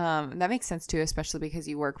 Yeah, that makes sense too, especially because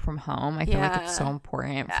you work from home. I feel like it's so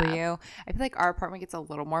important for you. I feel like our apartment gets a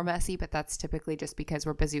little more messy, but that's typically just because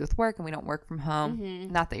we're busy with work and we don't work from home.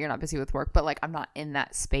 Not that you're not busy with work, but like I'm not in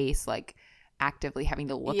that space like actively having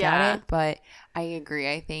to look at it. But I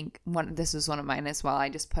agree. I think this is one of mine as well. I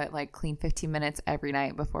just put like clean 15 minutes every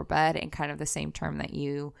night before bed, and kind of the same term that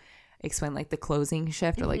you explain, like the closing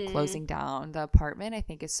shift or like closing down the apartment, I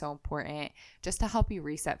think is so important just to help you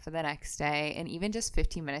reset for the next day. And even just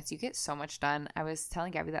 15 minutes, you get so much done. I was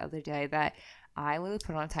telling Gabby the other day that I literally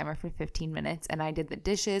put on a timer for 15 minutes and I did the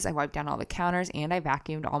dishes, I wiped down all the counters, and I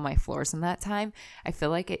vacuumed all my floors in that time. I feel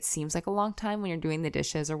like it seems like a long time when you're doing the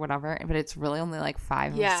dishes or whatever, but it's really only like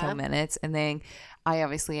 5 or so minutes. And then I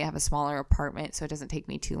obviously have a smaller apartment, so it doesn't take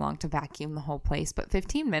me too long to vacuum the whole place. But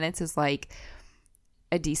 15 minutes is like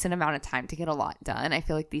a decent amount of time to get a lot done. I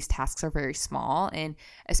feel like these tasks are very small, and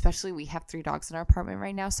especially we have 3 dogs in our apartment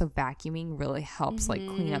right now, so vacuuming really helps like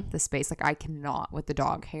clean up the space. Like I cannot with the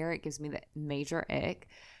dog hair. It gives me the major ick.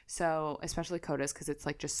 So especially Coda's, because it's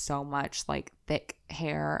like just so much like thick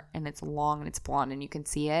hair, and it's long and it's blonde and you can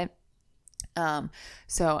see it.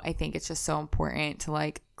 So I think it's just so important to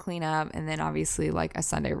like clean up. And then obviously like a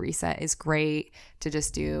Sunday reset is great to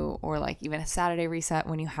just do, or like even a Saturday reset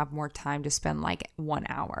when you have more time to spend like 1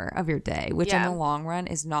 hour of your day, which in the long run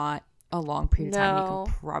is not a long period of time. You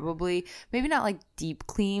can probably maybe not like deep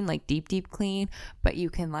clean, like deep clean, but you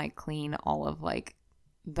can like clean all of like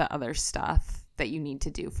the other stuff that you need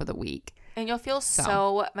to do for the week, and you'll feel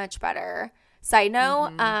so much better. Side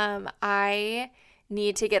note, I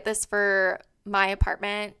need to get this for my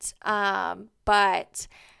apartment, but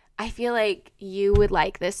I feel like you would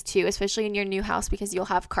like this too, especially in your new house, because you'll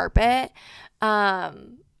have carpet.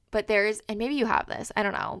 But and maybe you have this, I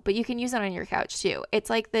don't know, but you can use it on your couch too. It's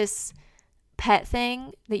like this pet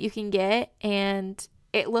thing that you can get, and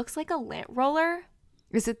it looks like a lint roller.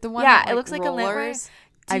 Is it the one? Yeah, that, like, it looks like a lint roller. Do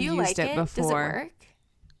I've you used like it before. Does it work?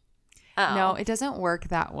 Oh. No, it doesn't work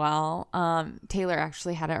that well. Taylor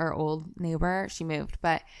actually had it, our old neighbor. She moved,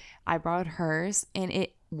 but I borrowed hers, and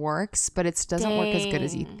it works, but it doesn't work as good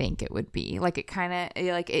as you think it would be. Like, it kind of,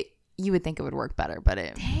 like, it. You would think it would work better, but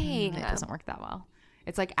it doesn't work that well.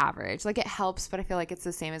 It's like average. Like, it helps, but I feel like it's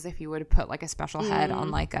the same as if you would put like a special head on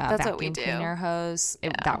like a vacuum cleaner hose.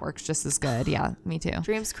 That works just as good. Yeah, me too.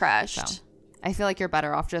 Dreams crushed. So, I feel like you're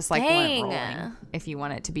better off just like lint rolling if you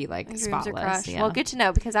want it to be like My spotless. dreams are crushed. Yeah. Well, good to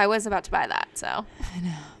know, because I was about to buy that. So I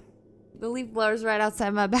know. The leaf blower's right outside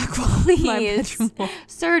my back wall. Please,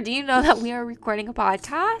 sir, do you know that we are recording a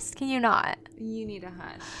podcast? Can you not? You need a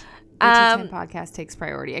hush. The Tea Time podcast takes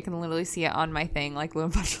priority. I can literally see it on my thing, like a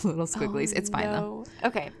bunch of little squigglies. It's fine though.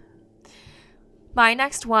 Okay. My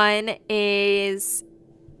next one is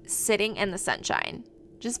sitting in the sunshine,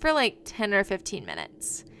 just for like 10 or 15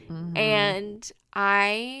 minutes. Mm-hmm. And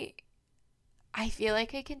I feel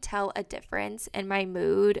like I can tell a difference in my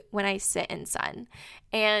mood when I sit in sun.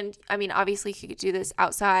 And I mean, obviously you could do this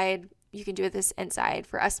outside. You can do this inside.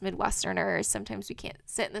 For us Midwesterners, sometimes we can't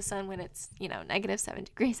sit in the sun when it's, -7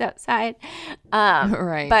 degrees outside.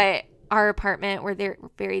 Right. But our apartment, we're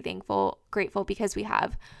very grateful because we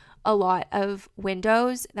have a lot of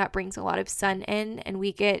windows that brings a lot of sun in, and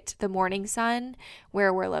we get the morning sun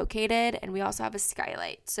where we're located, and we also have a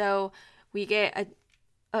skylight. So we get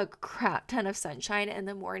a crap ton of sunshine in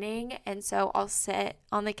the morning. And so I'll sit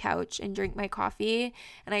on the couch and drink my coffee,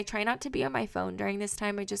 and I try not to be on my phone during this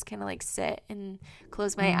time. I just kind of like sit and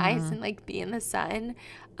close my eyes and like be in the sun,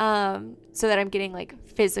 so that I'm getting like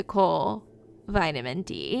physical vitamin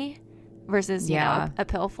D versus a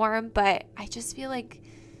pill form. But I just feel like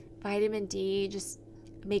vitamin D just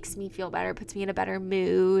makes me feel better, puts me in a better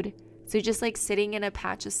mood. So just like sitting in a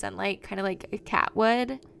patch of sunlight, kind of like a cat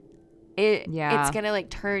would, it's gonna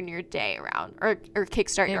like turn your day around or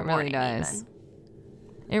kickstart your morning. It really does.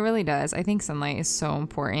 It really does. I think sunlight is so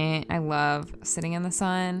important. I love sitting in the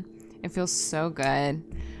sun. It feels so good.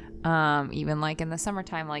 Even like in the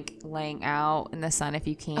summertime, like laying out in the sun if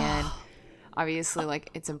you can. Obviously, like,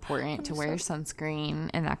 it's important to wear your sunscreen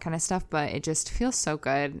and that kind of stuff, but it just feels so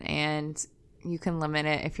good. And you can limit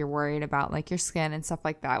it if you're worried about like your skin and stuff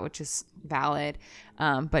like that, which is valid.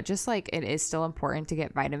 But just like, it is still important to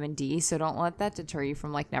get vitamin D. So don't let that deter you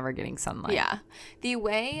from like never getting sunlight. Yeah. The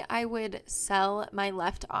way I would sell my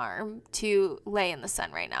left arm to lay in the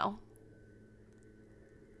sun right now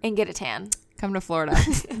and get a tan. Come to Florida.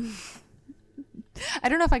 I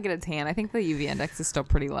don't know if I get a tan. I think the UV index is still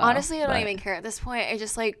pretty low. Honestly, I don't even care at this point. I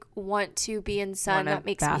just like want to be in sun that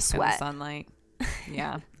makes me sweat. In the sunlight.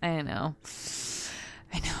 Yeah, I know.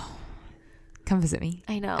 Come visit me.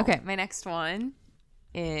 I know. Okay, my next one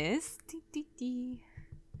is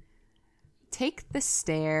take the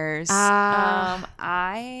stairs.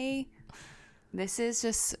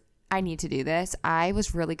 I need to do this. I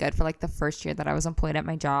was really good for like the first year that I was employed at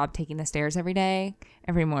my job, taking the stairs every day.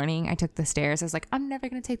 Every morning I took the stairs. I was like, I'm never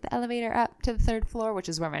going to take the elevator up to the 3rd floor, which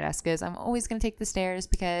is where my desk is. I'm always going to take the stairs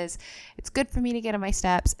because it's good for me to get on my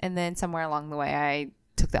steps. And then somewhere along the way, I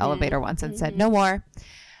took the elevator once and said, no more.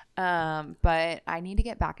 But I need to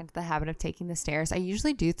get back into the habit of taking the stairs. I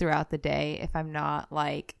usually do throughout the day if I'm not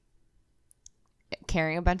like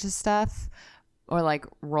carrying a bunch of stuff or like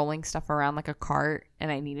rolling stuff around like a cart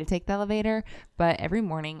and I need to take the elevator. But every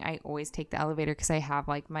morning I always take the elevator because I have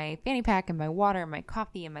like my fanny pack and my water and my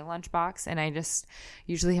coffee and my lunchbox, and I just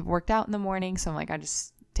usually have worked out in the morning. So I'm like, I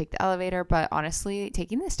just take the elevator. But honestly,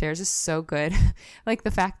 taking the stairs is so good. Like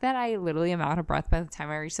the fact that I literally am out of breath by the time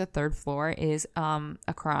I reach the 3rd floor is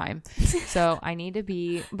a crime. So I need to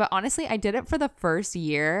be, but honestly, I did it for the first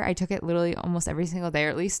year. I took it literally almost every single day, or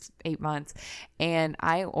at least 8 months, and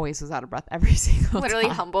I always was out of breath every single literally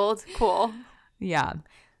time. Humbled. Cool. Yeah.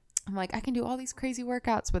 I'm like, I can do all these crazy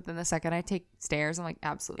workouts, but then the second I take stairs, I'm like,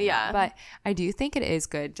 absolutely not. But I do think it is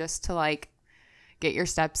good just to like get your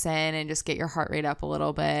steps in and just get your heart rate up a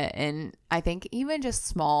little bit. And I think even just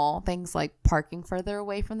small things like parking further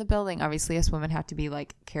away from the building, obviously us women have to be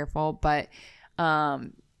like careful, but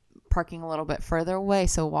parking a little bit further away,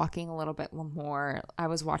 so walking a little bit more. I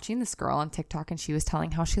was watching this girl on TikTok and she was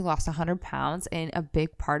telling how she lost 100 pounds, and a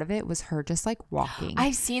big part of it was her just like walking.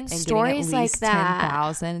 I've seen stories like that.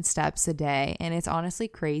 10,000 steps a day, and it's honestly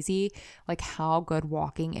crazy like how good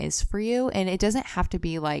walking is for you. And it doesn't have to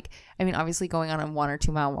be like, I mean, obviously going on a 1 or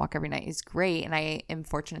 2 mile walk every night is great, and I am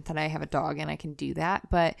fortunate that I have a dog and I can do that,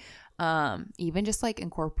 but Even just like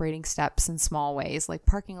incorporating steps in small ways, like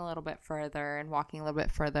parking a little bit further and walking a little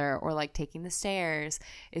bit further, or like taking the stairs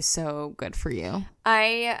is so good for you.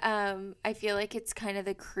 I feel like it's kind of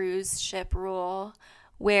the cruise ship rule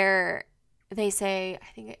where they say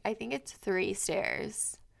I think it's 3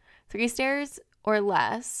 stairs. 3 stairs or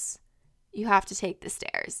less, you have to take the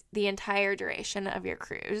stairs the entire duration of your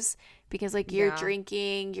cruise, because like you're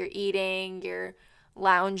drinking, you're eating, you're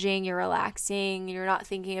lounging, you're relaxing, you're not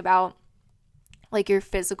thinking about like your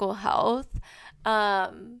physical health.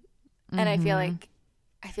 And I feel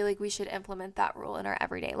like we should implement that rule in our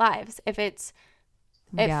everyday lives. If it's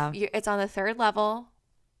on the 3rd level,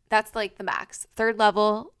 that's like the max. 3rd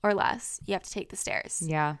level or less, you have to take the stairs.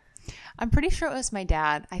 Yeah. I'm pretty sure it was my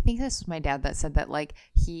dad. I think this was my dad that said that like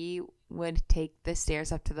he would take the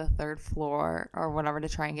stairs up to the 3rd floor or whatever to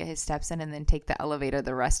try and get his steps in, and then take the elevator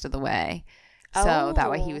the rest of the way. So that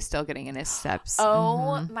way he was still getting in his steps.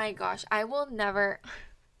 Oh my gosh. I will never.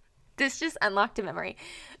 This just unlocked a memory.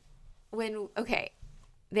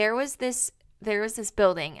 There was this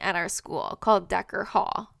building at our school called Decker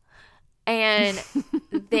Hall. And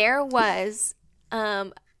there was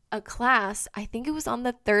a class, I think it was on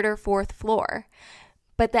the 3rd or 4th floor.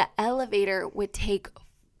 But the elevator would take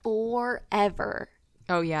forever.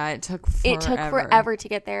 Oh yeah, it took forever. It took forever to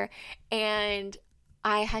get there. And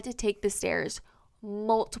I had to take the stairs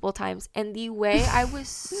multiple times. And the way I was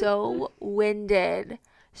so winded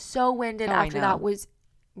after that was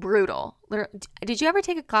brutal. Did you ever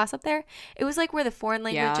take a class up there? It was like where the foreign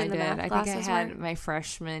language and the math classes were. I think I had my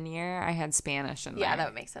freshman year. I had Spanish in there. Yeah, that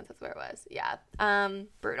would make sense. That's where it was. Yeah.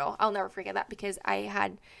 Brutal. I'll never forget that because I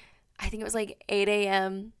think it was like 8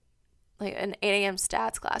 a.m., like an 8 a.m.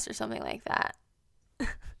 stats class or something like that.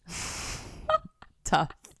 Tough.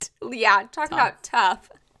 Yeah, talking about tough.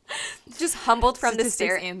 Just humbled from the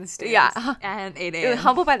stairs. And the stairs. Yeah. At 8 a.m.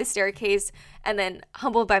 Humbled by the staircase, and then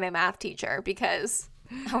humbled by my math teacher because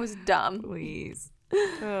I was dumb. Please.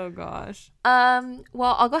 Oh gosh.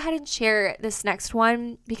 Well, I'll go ahead and share this next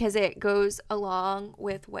one because it goes along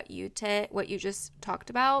with what you just talked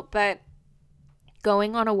about. But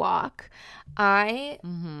going on a walk, I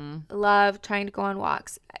love trying to go on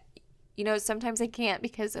walks. You know, sometimes I can't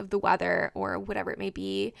because of the weather or whatever it may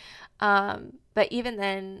be. But even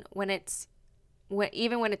then, when it's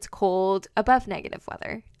cold, above negative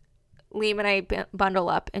weather, Liam and I bundle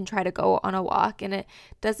up and try to go on a walk. And it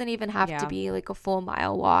doesn't even have to be like a full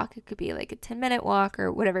mile walk. It could be like a 10-minute walk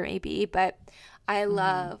or whatever it may be. But I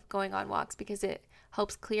love going on walks because it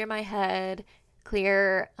helps clear my head,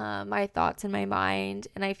 clear my thoughts in my mind,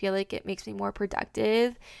 and I feel like it makes me more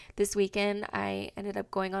productive. This weekend I ended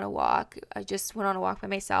up going on a walk. I just went on a walk by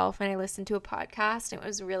myself and I listened to a podcast. It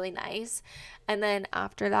was really nice. And then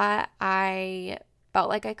after that I felt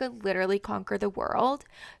like I could literally conquer the world.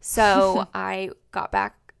 So I got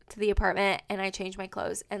back to the apartment and I changed my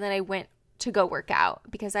clothes, and then I went to go work out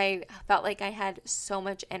because I felt like I had so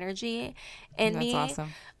much energy in me. That's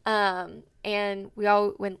awesome. And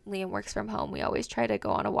when Liam works from home, we always try to go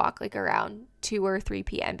on a walk like around 2 or 3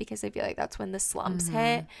 p.m. because I feel like that's when the slumps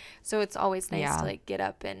hit. So it's always nice to like get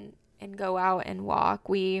up and go out and walk.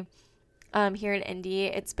 We, here in Indy,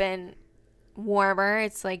 it's been warmer.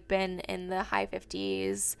 It's like been in the high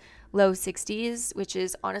 50s, low 60s, which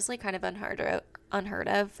is honestly kind of unheard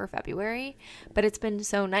of for February, but it's been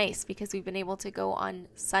so nice because we've been able to go on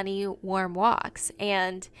sunny, warm walks.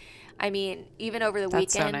 And I mean, even over the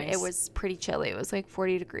weekend, it was pretty chilly. It was like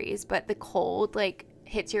 40 degrees, but the cold like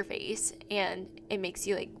hits your face and it makes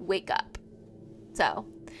you like wake up. So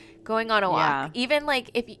going on a walk, even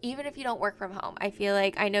if you don't work from home, I feel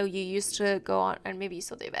like, I know you used to go on, and maybe you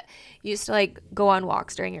still do, but you used to like go on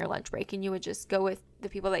walks during your lunch break, and you would just go with the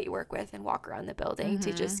people that you work with and walk around the building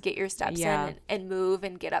to just get your steps in and move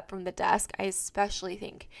and get up from the desk. I especially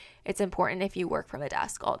think it's important if you work from a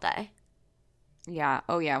desk all day. Yeah.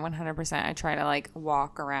 Oh yeah, 100%. I try to like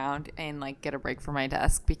walk around and like get a break from my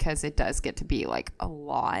desk because it does get to be like a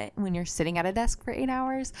lot when you're sitting at a desk for 8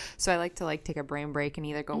 hours. So I like to like take a brain break and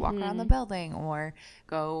either go walk around the building or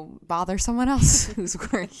go bother someone else who's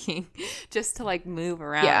working just to like move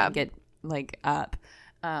around and get like up.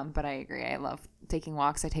 But I agree. I love taking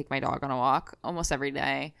walks. I take my dog on a walk almost every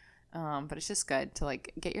day. But it's just good to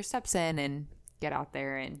like get your steps in and get out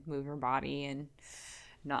there and move your body and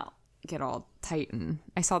not get all tight. And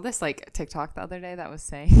I saw this like TikTok the other day that was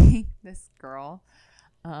saying this girl,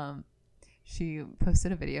 she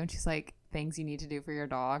posted a video and she's like, things you need to do for your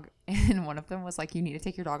dog, and one of them was like, you need to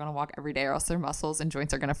take your dog on a walk every day or else their muscles and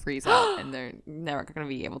joints are going to freeze up and they're never going to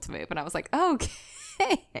be able to move. And I was like,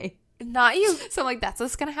 okay, not you. So I'm like, that's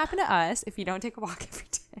what's going to happen to us if you don't take a walk every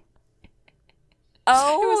day.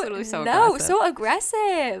 Oh, It was literally so no, aggressive. so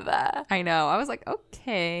aggressive. I know. I was like,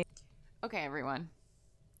 okay. Okay, everyone.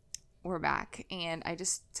 We're back. And I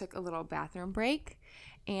just took a little bathroom break.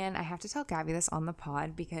 And I have to tell Gabby this on the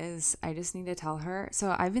pod because I just need to tell her.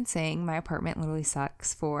 So I've been saying my apartment literally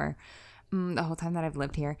sucks for the whole time that I've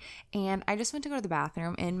lived here. And I just went to go to the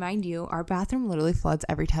bathroom. And mind you, our bathroom literally floods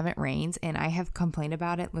every time it rains. And I have complained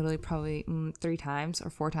about it literally probably 3 times or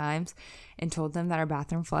 4 times and told them that our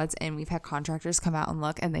bathroom floods. And we've had contractors come out and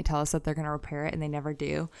look and they tell us that they're going to repair it and they never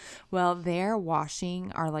do. Well, they're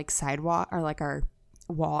washing our like sidewalk or like our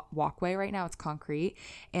walkway right now. It's concrete.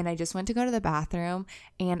 And I just went to go to the bathroom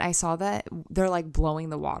and I saw that they're like blowing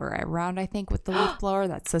the water around, I think, with the leaf blower.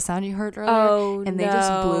 That's the sound you heard earlier. Oh, and they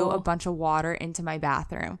just blew a bunch of water into my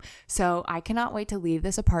bathroom. So I cannot wait to leave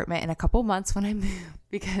this apartment in a couple months when I move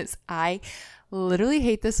because I literally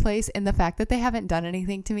hate this place. And the fact that they haven't done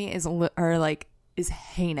anything to me is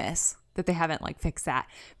heinous that they haven't like fixed that,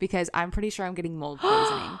 because I'm pretty sure I'm getting mold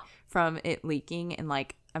poisoning from it leaking, and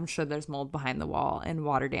like I'm sure there's mold behind the wall and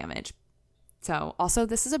water damage. So also,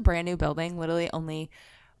 this is a brand new building, literally only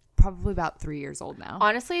probably about 3 years old now.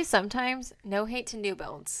 Honestly, sometimes no hate to new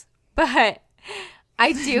builds, but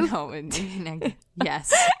I do.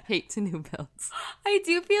 Yes, hate to new builds. I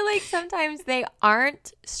do feel like sometimes they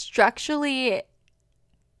aren't structurally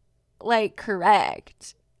like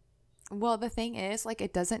correct. Well, the thing is, like,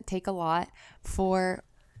 it doesn't take a lot for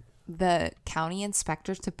the county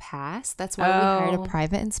inspector to pass. That's why we hired a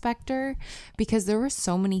private inspector, because there were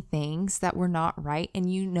so many things that were not right.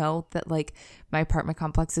 And you know that like my apartment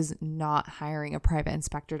complex is not hiring a private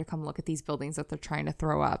inspector to come look at these buildings that they're trying to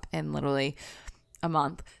throw up in literally a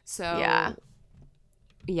month. So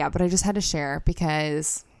yeah, but I just had to share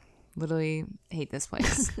because literally hate this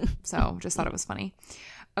place. So just thought it was funny.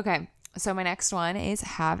 Okay. So my next one is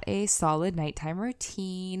have a solid nighttime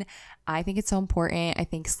routine. I think it's so important. I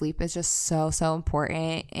think sleep is just so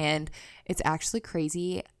important. And it's actually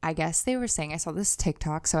crazy. I guess they were saying, I saw this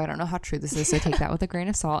TikTok, so I don't know how true this is. So take that with a grain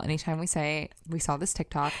of salt anytime we say we saw this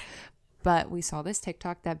TikTok. But we saw this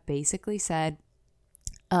TikTok that basically said,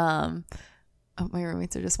 oh, my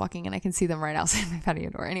roommates are just walking in. I can see them right outside my patio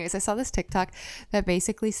door. Anyways, I saw this TikTok that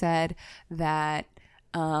basically said that,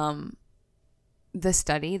 the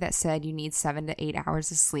study that said you need 7 to 8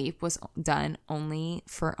 hours of sleep was done only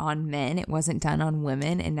on men. It wasn't done on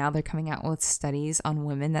women. And now they're coming out with studies on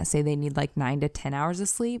women that say they need like 9 to 10 hours of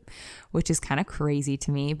sleep, which is kind of crazy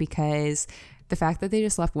to me, because the fact that they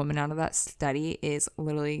just left women out of that study is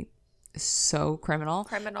literally so criminal.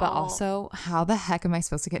 But also, how the heck am I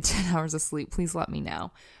supposed to get 10 hours of sleep? Please let me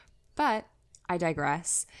know. But I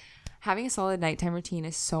digress. Having a solid nighttime routine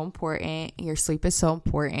is so important. Your sleep is so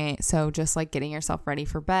important. So just like getting yourself ready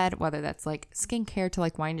for bed, whether that's like skincare to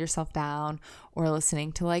like wind yourself down, or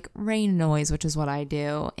listening to like rain noise, which is what I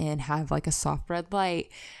do, and have like a soft red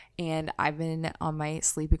light. And I've been on my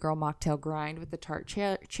Sleepy Girl mocktail grind with the tart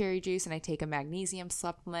cherry juice, and I take a magnesium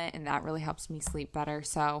supplement, and that really helps me sleep better.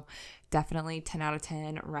 So definitely 10 out of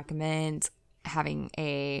 10 recommend having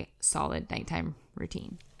a solid nighttime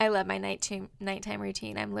routine. I love my nighttime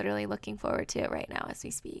routine. I'm literally looking forward to it right now as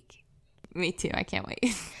we speak. Me too. I can't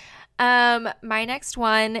wait. My next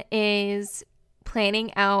one is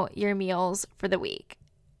planning out your meals for the week.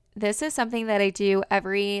 This is something that I do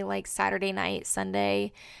every like Saturday night,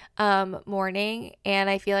 Sunday morning, and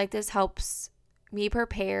I feel like this helps me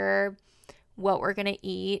prepare what we're gonna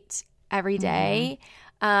eat every day.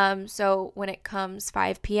 So when it comes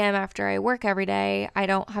 5 p.m. after I work every day, I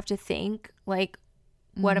don't have to think like,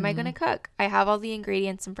 what am I going to cook? I have all the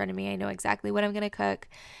ingredients in front of me. I know exactly what I'm going to cook.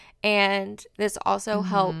 And this also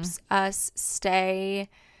helps us stay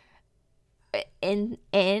in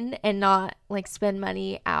and not like spend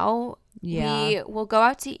money out. Yeah. We will go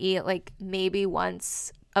out to eat like maybe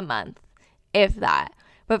once a month, if that.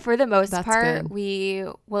 But for the most part, we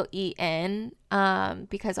will eat in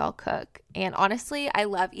because I'll cook. And honestly, I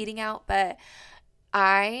love eating out, but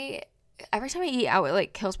every time I eat out, it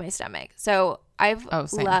like kills my stomach. So I've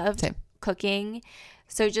loved cooking.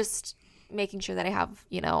 So just making sure that I have,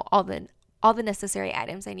 you know, all the necessary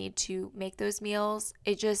items I need to make those meals.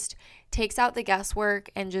 It just takes out the guesswork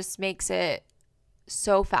and just makes it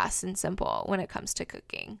so fast and simple when it comes to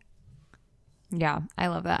cooking. Yeah, I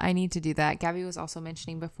love that. I need to do that. Gabby was also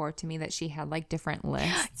mentioning before to me that she had like different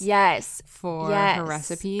lists. For her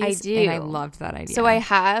recipes. I do. And I loved that idea. So I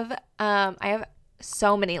have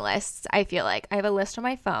so many lists. I feel like I have a list on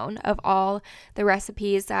my phone of all the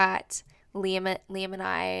recipes that Liam and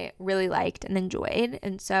I really liked and enjoyed.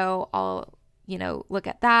 And so I'll, you know, look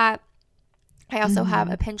at that. I also have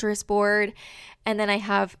a Pinterest board, and then I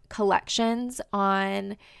have collections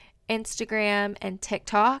on Instagram and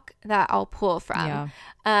TikTok that I'll pull from.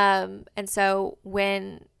 Yeah. And so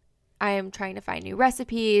when I am trying to find new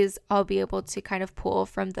recipes, I'll be able to kind of pull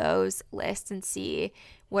from those lists and see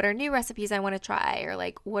what are new recipes I want to try, or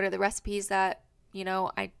like what are the recipes that, you know,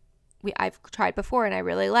 I've tried before and I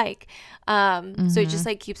really like. So it just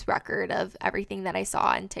like keeps record of everything that I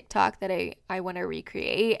saw on TikTok that I want to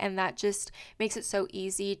recreate. And that just makes it so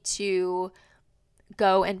easy to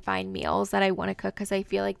go and find meals that I want to cook, because I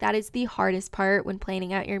feel like that is the hardest part when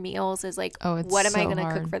planning out your meals, is like, what am I going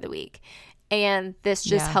to cook for the week? And this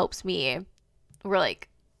just helps me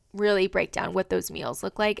really break down what those meals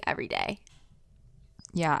look like every day.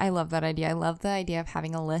 Yeah, I love that idea. I love the idea of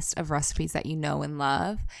having a list of recipes that you know and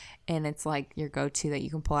love, and it's like your go-to that you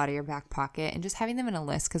can pull out of your back pocket, and just having them in a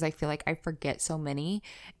list, because I feel like I forget so many,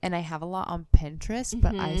 and I have a lot on Pinterest,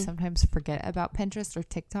 but I sometimes forget about Pinterest or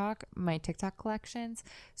TikTok, my TikTok collections.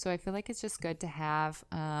 So I feel like it's just good to have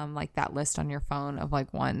like that list on your phone of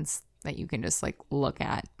like ones that you can just like look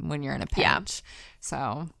at when you're in a pinch. Yeah.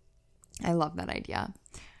 So I love that idea.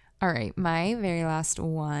 All right, my very last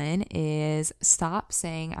one is stop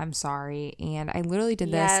saying I'm sorry. And I literally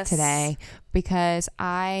did this today because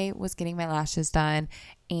I was getting my lashes done,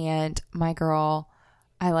 and my girl,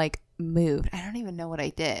 I like moved. I don't even know what I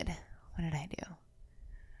did. What did I do?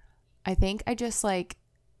 I think I just like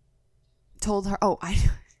told her,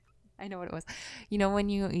 I know what it was. You know, when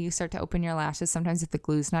you start to open your lashes, sometimes if the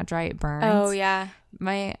glue's not dry, it burns. Oh, yeah.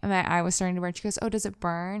 My eye was starting to burn. She goes, oh, does it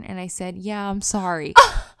burn? And I said, yeah, I'm sorry.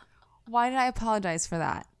 Why did I apologize for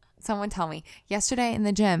that? Someone tell me. Yesterday in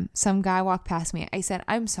the gym, some guy walked past me. I said,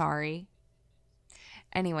 I'm sorry.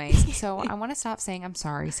 Anyways, so I want to stop saying I'm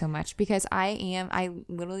sorry so much, because I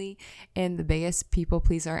literally am the biggest people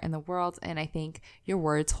pleaser in the world. And I think your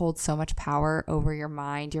words hold so much power over your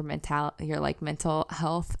mind, your mental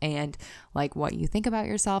health, and like what you think about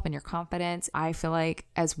yourself and your confidence. I feel like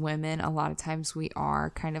as women, a lot of times we are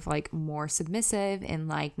kind of like more submissive and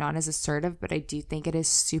like not as assertive, but I do think it is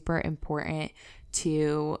super important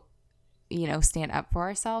to, you know, stand up for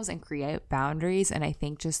ourselves and create boundaries. And I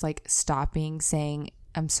think just like stopping saying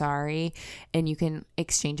I'm sorry, and you can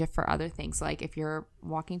exchange it for other things. Like if you're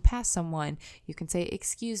walking past someone, you can say,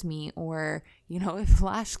 excuse me, or, you know, if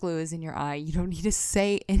lash glue is in your eye, you don't need to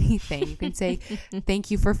say anything. You can say,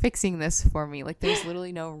 thank you for fixing this for me. Like there's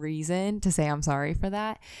literally no reason to say I'm sorry for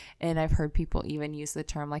that. And I've heard people even use the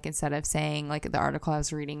term, like instead of saying, like the article I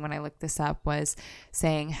was reading when I looked this up was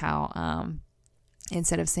saying how,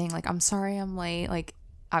 instead of saying like, I'm sorry I'm late, like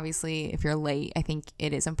obviously if you're late, I think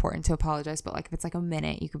it is important to apologize, but like if it's like a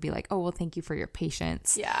minute, you could be like, oh, well, thank you for your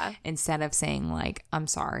patience. Yeah. Instead of saying like, I'm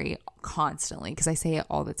sorry constantly, because I say it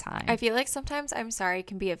all the time. I feel like sometimes I'm sorry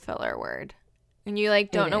can be a filler word, and you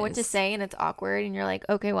like don't know what to say, and it's awkward, and you're like,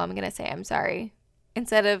 okay, well, I'm going to say I'm sorry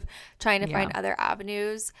instead of trying to find other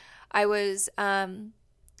avenues. I was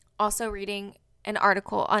also reading an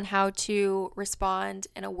article on how to respond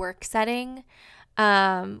in a work setting,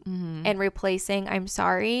 and replacing I'm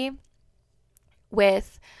sorry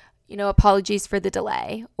with, you know, apologies for the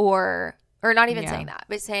delay, or not even saying that,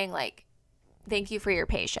 but saying like, thank you for your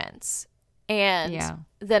patience, and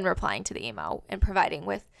then replying to the email and providing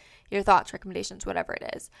with your thoughts, recommendations, whatever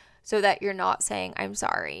it is, so that you're not saying I'm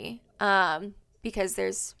sorry, because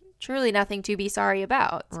there's truly nothing to be sorry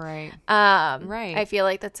about. Right. Right. I feel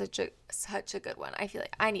like that's such a good one. I feel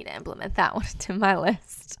like I need to implement that one to my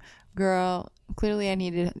list. Girl, clearly I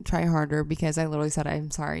need to try harder, because I literally said I'm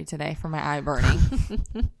sorry today for my eye burning.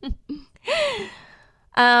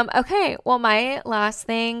 Okay, well, my last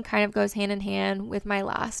thing kind of goes hand in hand with my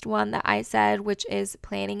last one that I said, which is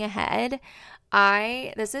planning ahead.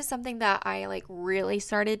 This is something that I like really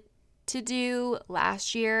started to do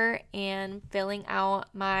last year, and filling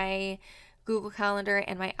out my Google Calendar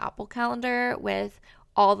and my Apple Calendar with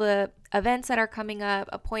all the events that are coming up,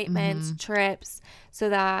 appointments, trips, so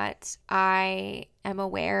that I am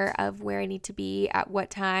aware of where I need to be at what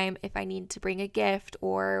time, if I need to bring a gift,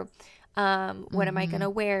 or what am I going to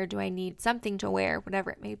wear? Do I need something to wear?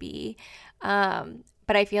 Whatever it may be.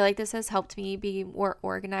 But I feel like this has helped me be more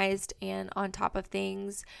organized and on top of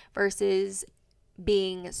things versus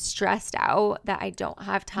being stressed out that I don't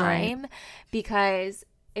have time. Right. Because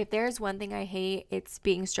if there's one thing I hate, it's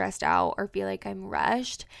being stressed out or feel like I'm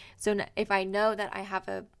rushed. So if I know that I have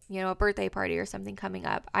a birthday party or something coming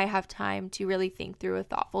up, I have time to really think through a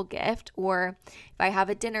thoughtful gift. Or if I have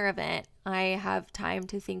a dinner event, I have time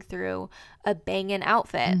to think through a banging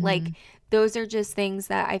outfit. Like those are just things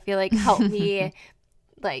that I feel like help me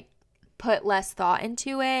like put less thought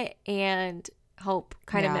into it and help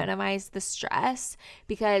kind of minimize the stress.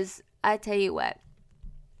 Because I tell you what,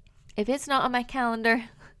 if it's not on my calendar,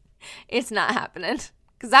 It's not happening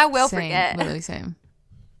because I will forget. Literally same.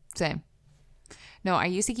 No, I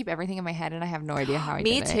used to keep everything in my head and I have no idea how I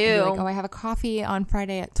Me did it. too. I'd be like, oh, I have a coffee on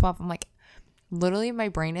Friday at 12. I'm like, literally my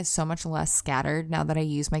brain is so much less scattered now that I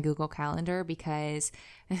use my Google Calendar because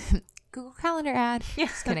Google Calendar ad.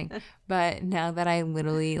 Just kidding. But now that I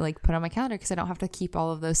literally like put on my calendar because I don't have to keep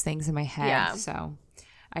all of those things in my head. Yeah. So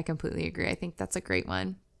I completely agree. I think that's a great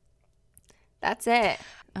one. That's it.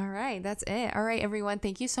 All right, that's it. All right, everyone.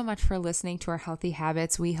 Thank you so much for listening to our healthy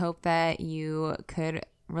habits. We hope that you could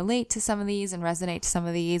relate to some of these and resonate to some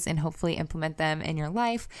of these and hopefully implement them in your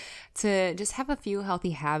life to just have a few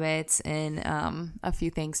healthy habits and a few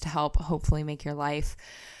things to help hopefully make your life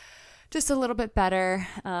just a little bit better.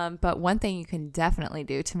 But one thing you can definitely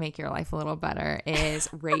do to make your life a little better is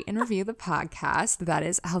rate and review the podcast. That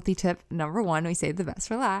is healthy tip number 1. We save the best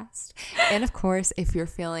for last. And of course, if you're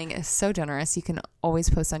feeling so generous, you can always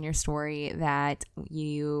post on your story that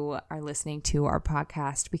you are listening to our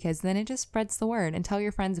podcast because then it just spreads the word, and tell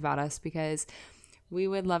your friends about us because we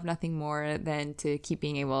would love nothing more than to keep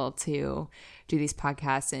being able to do these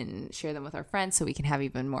podcasts and share them with our friends so we can have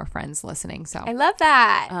even more friends listening. So I love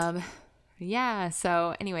that. Yeah.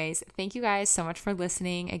 So anyways, thank you guys so much for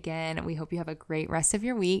listening. Again, we hope you have a great rest of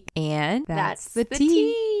your week. And that's the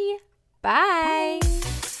tea. Bye.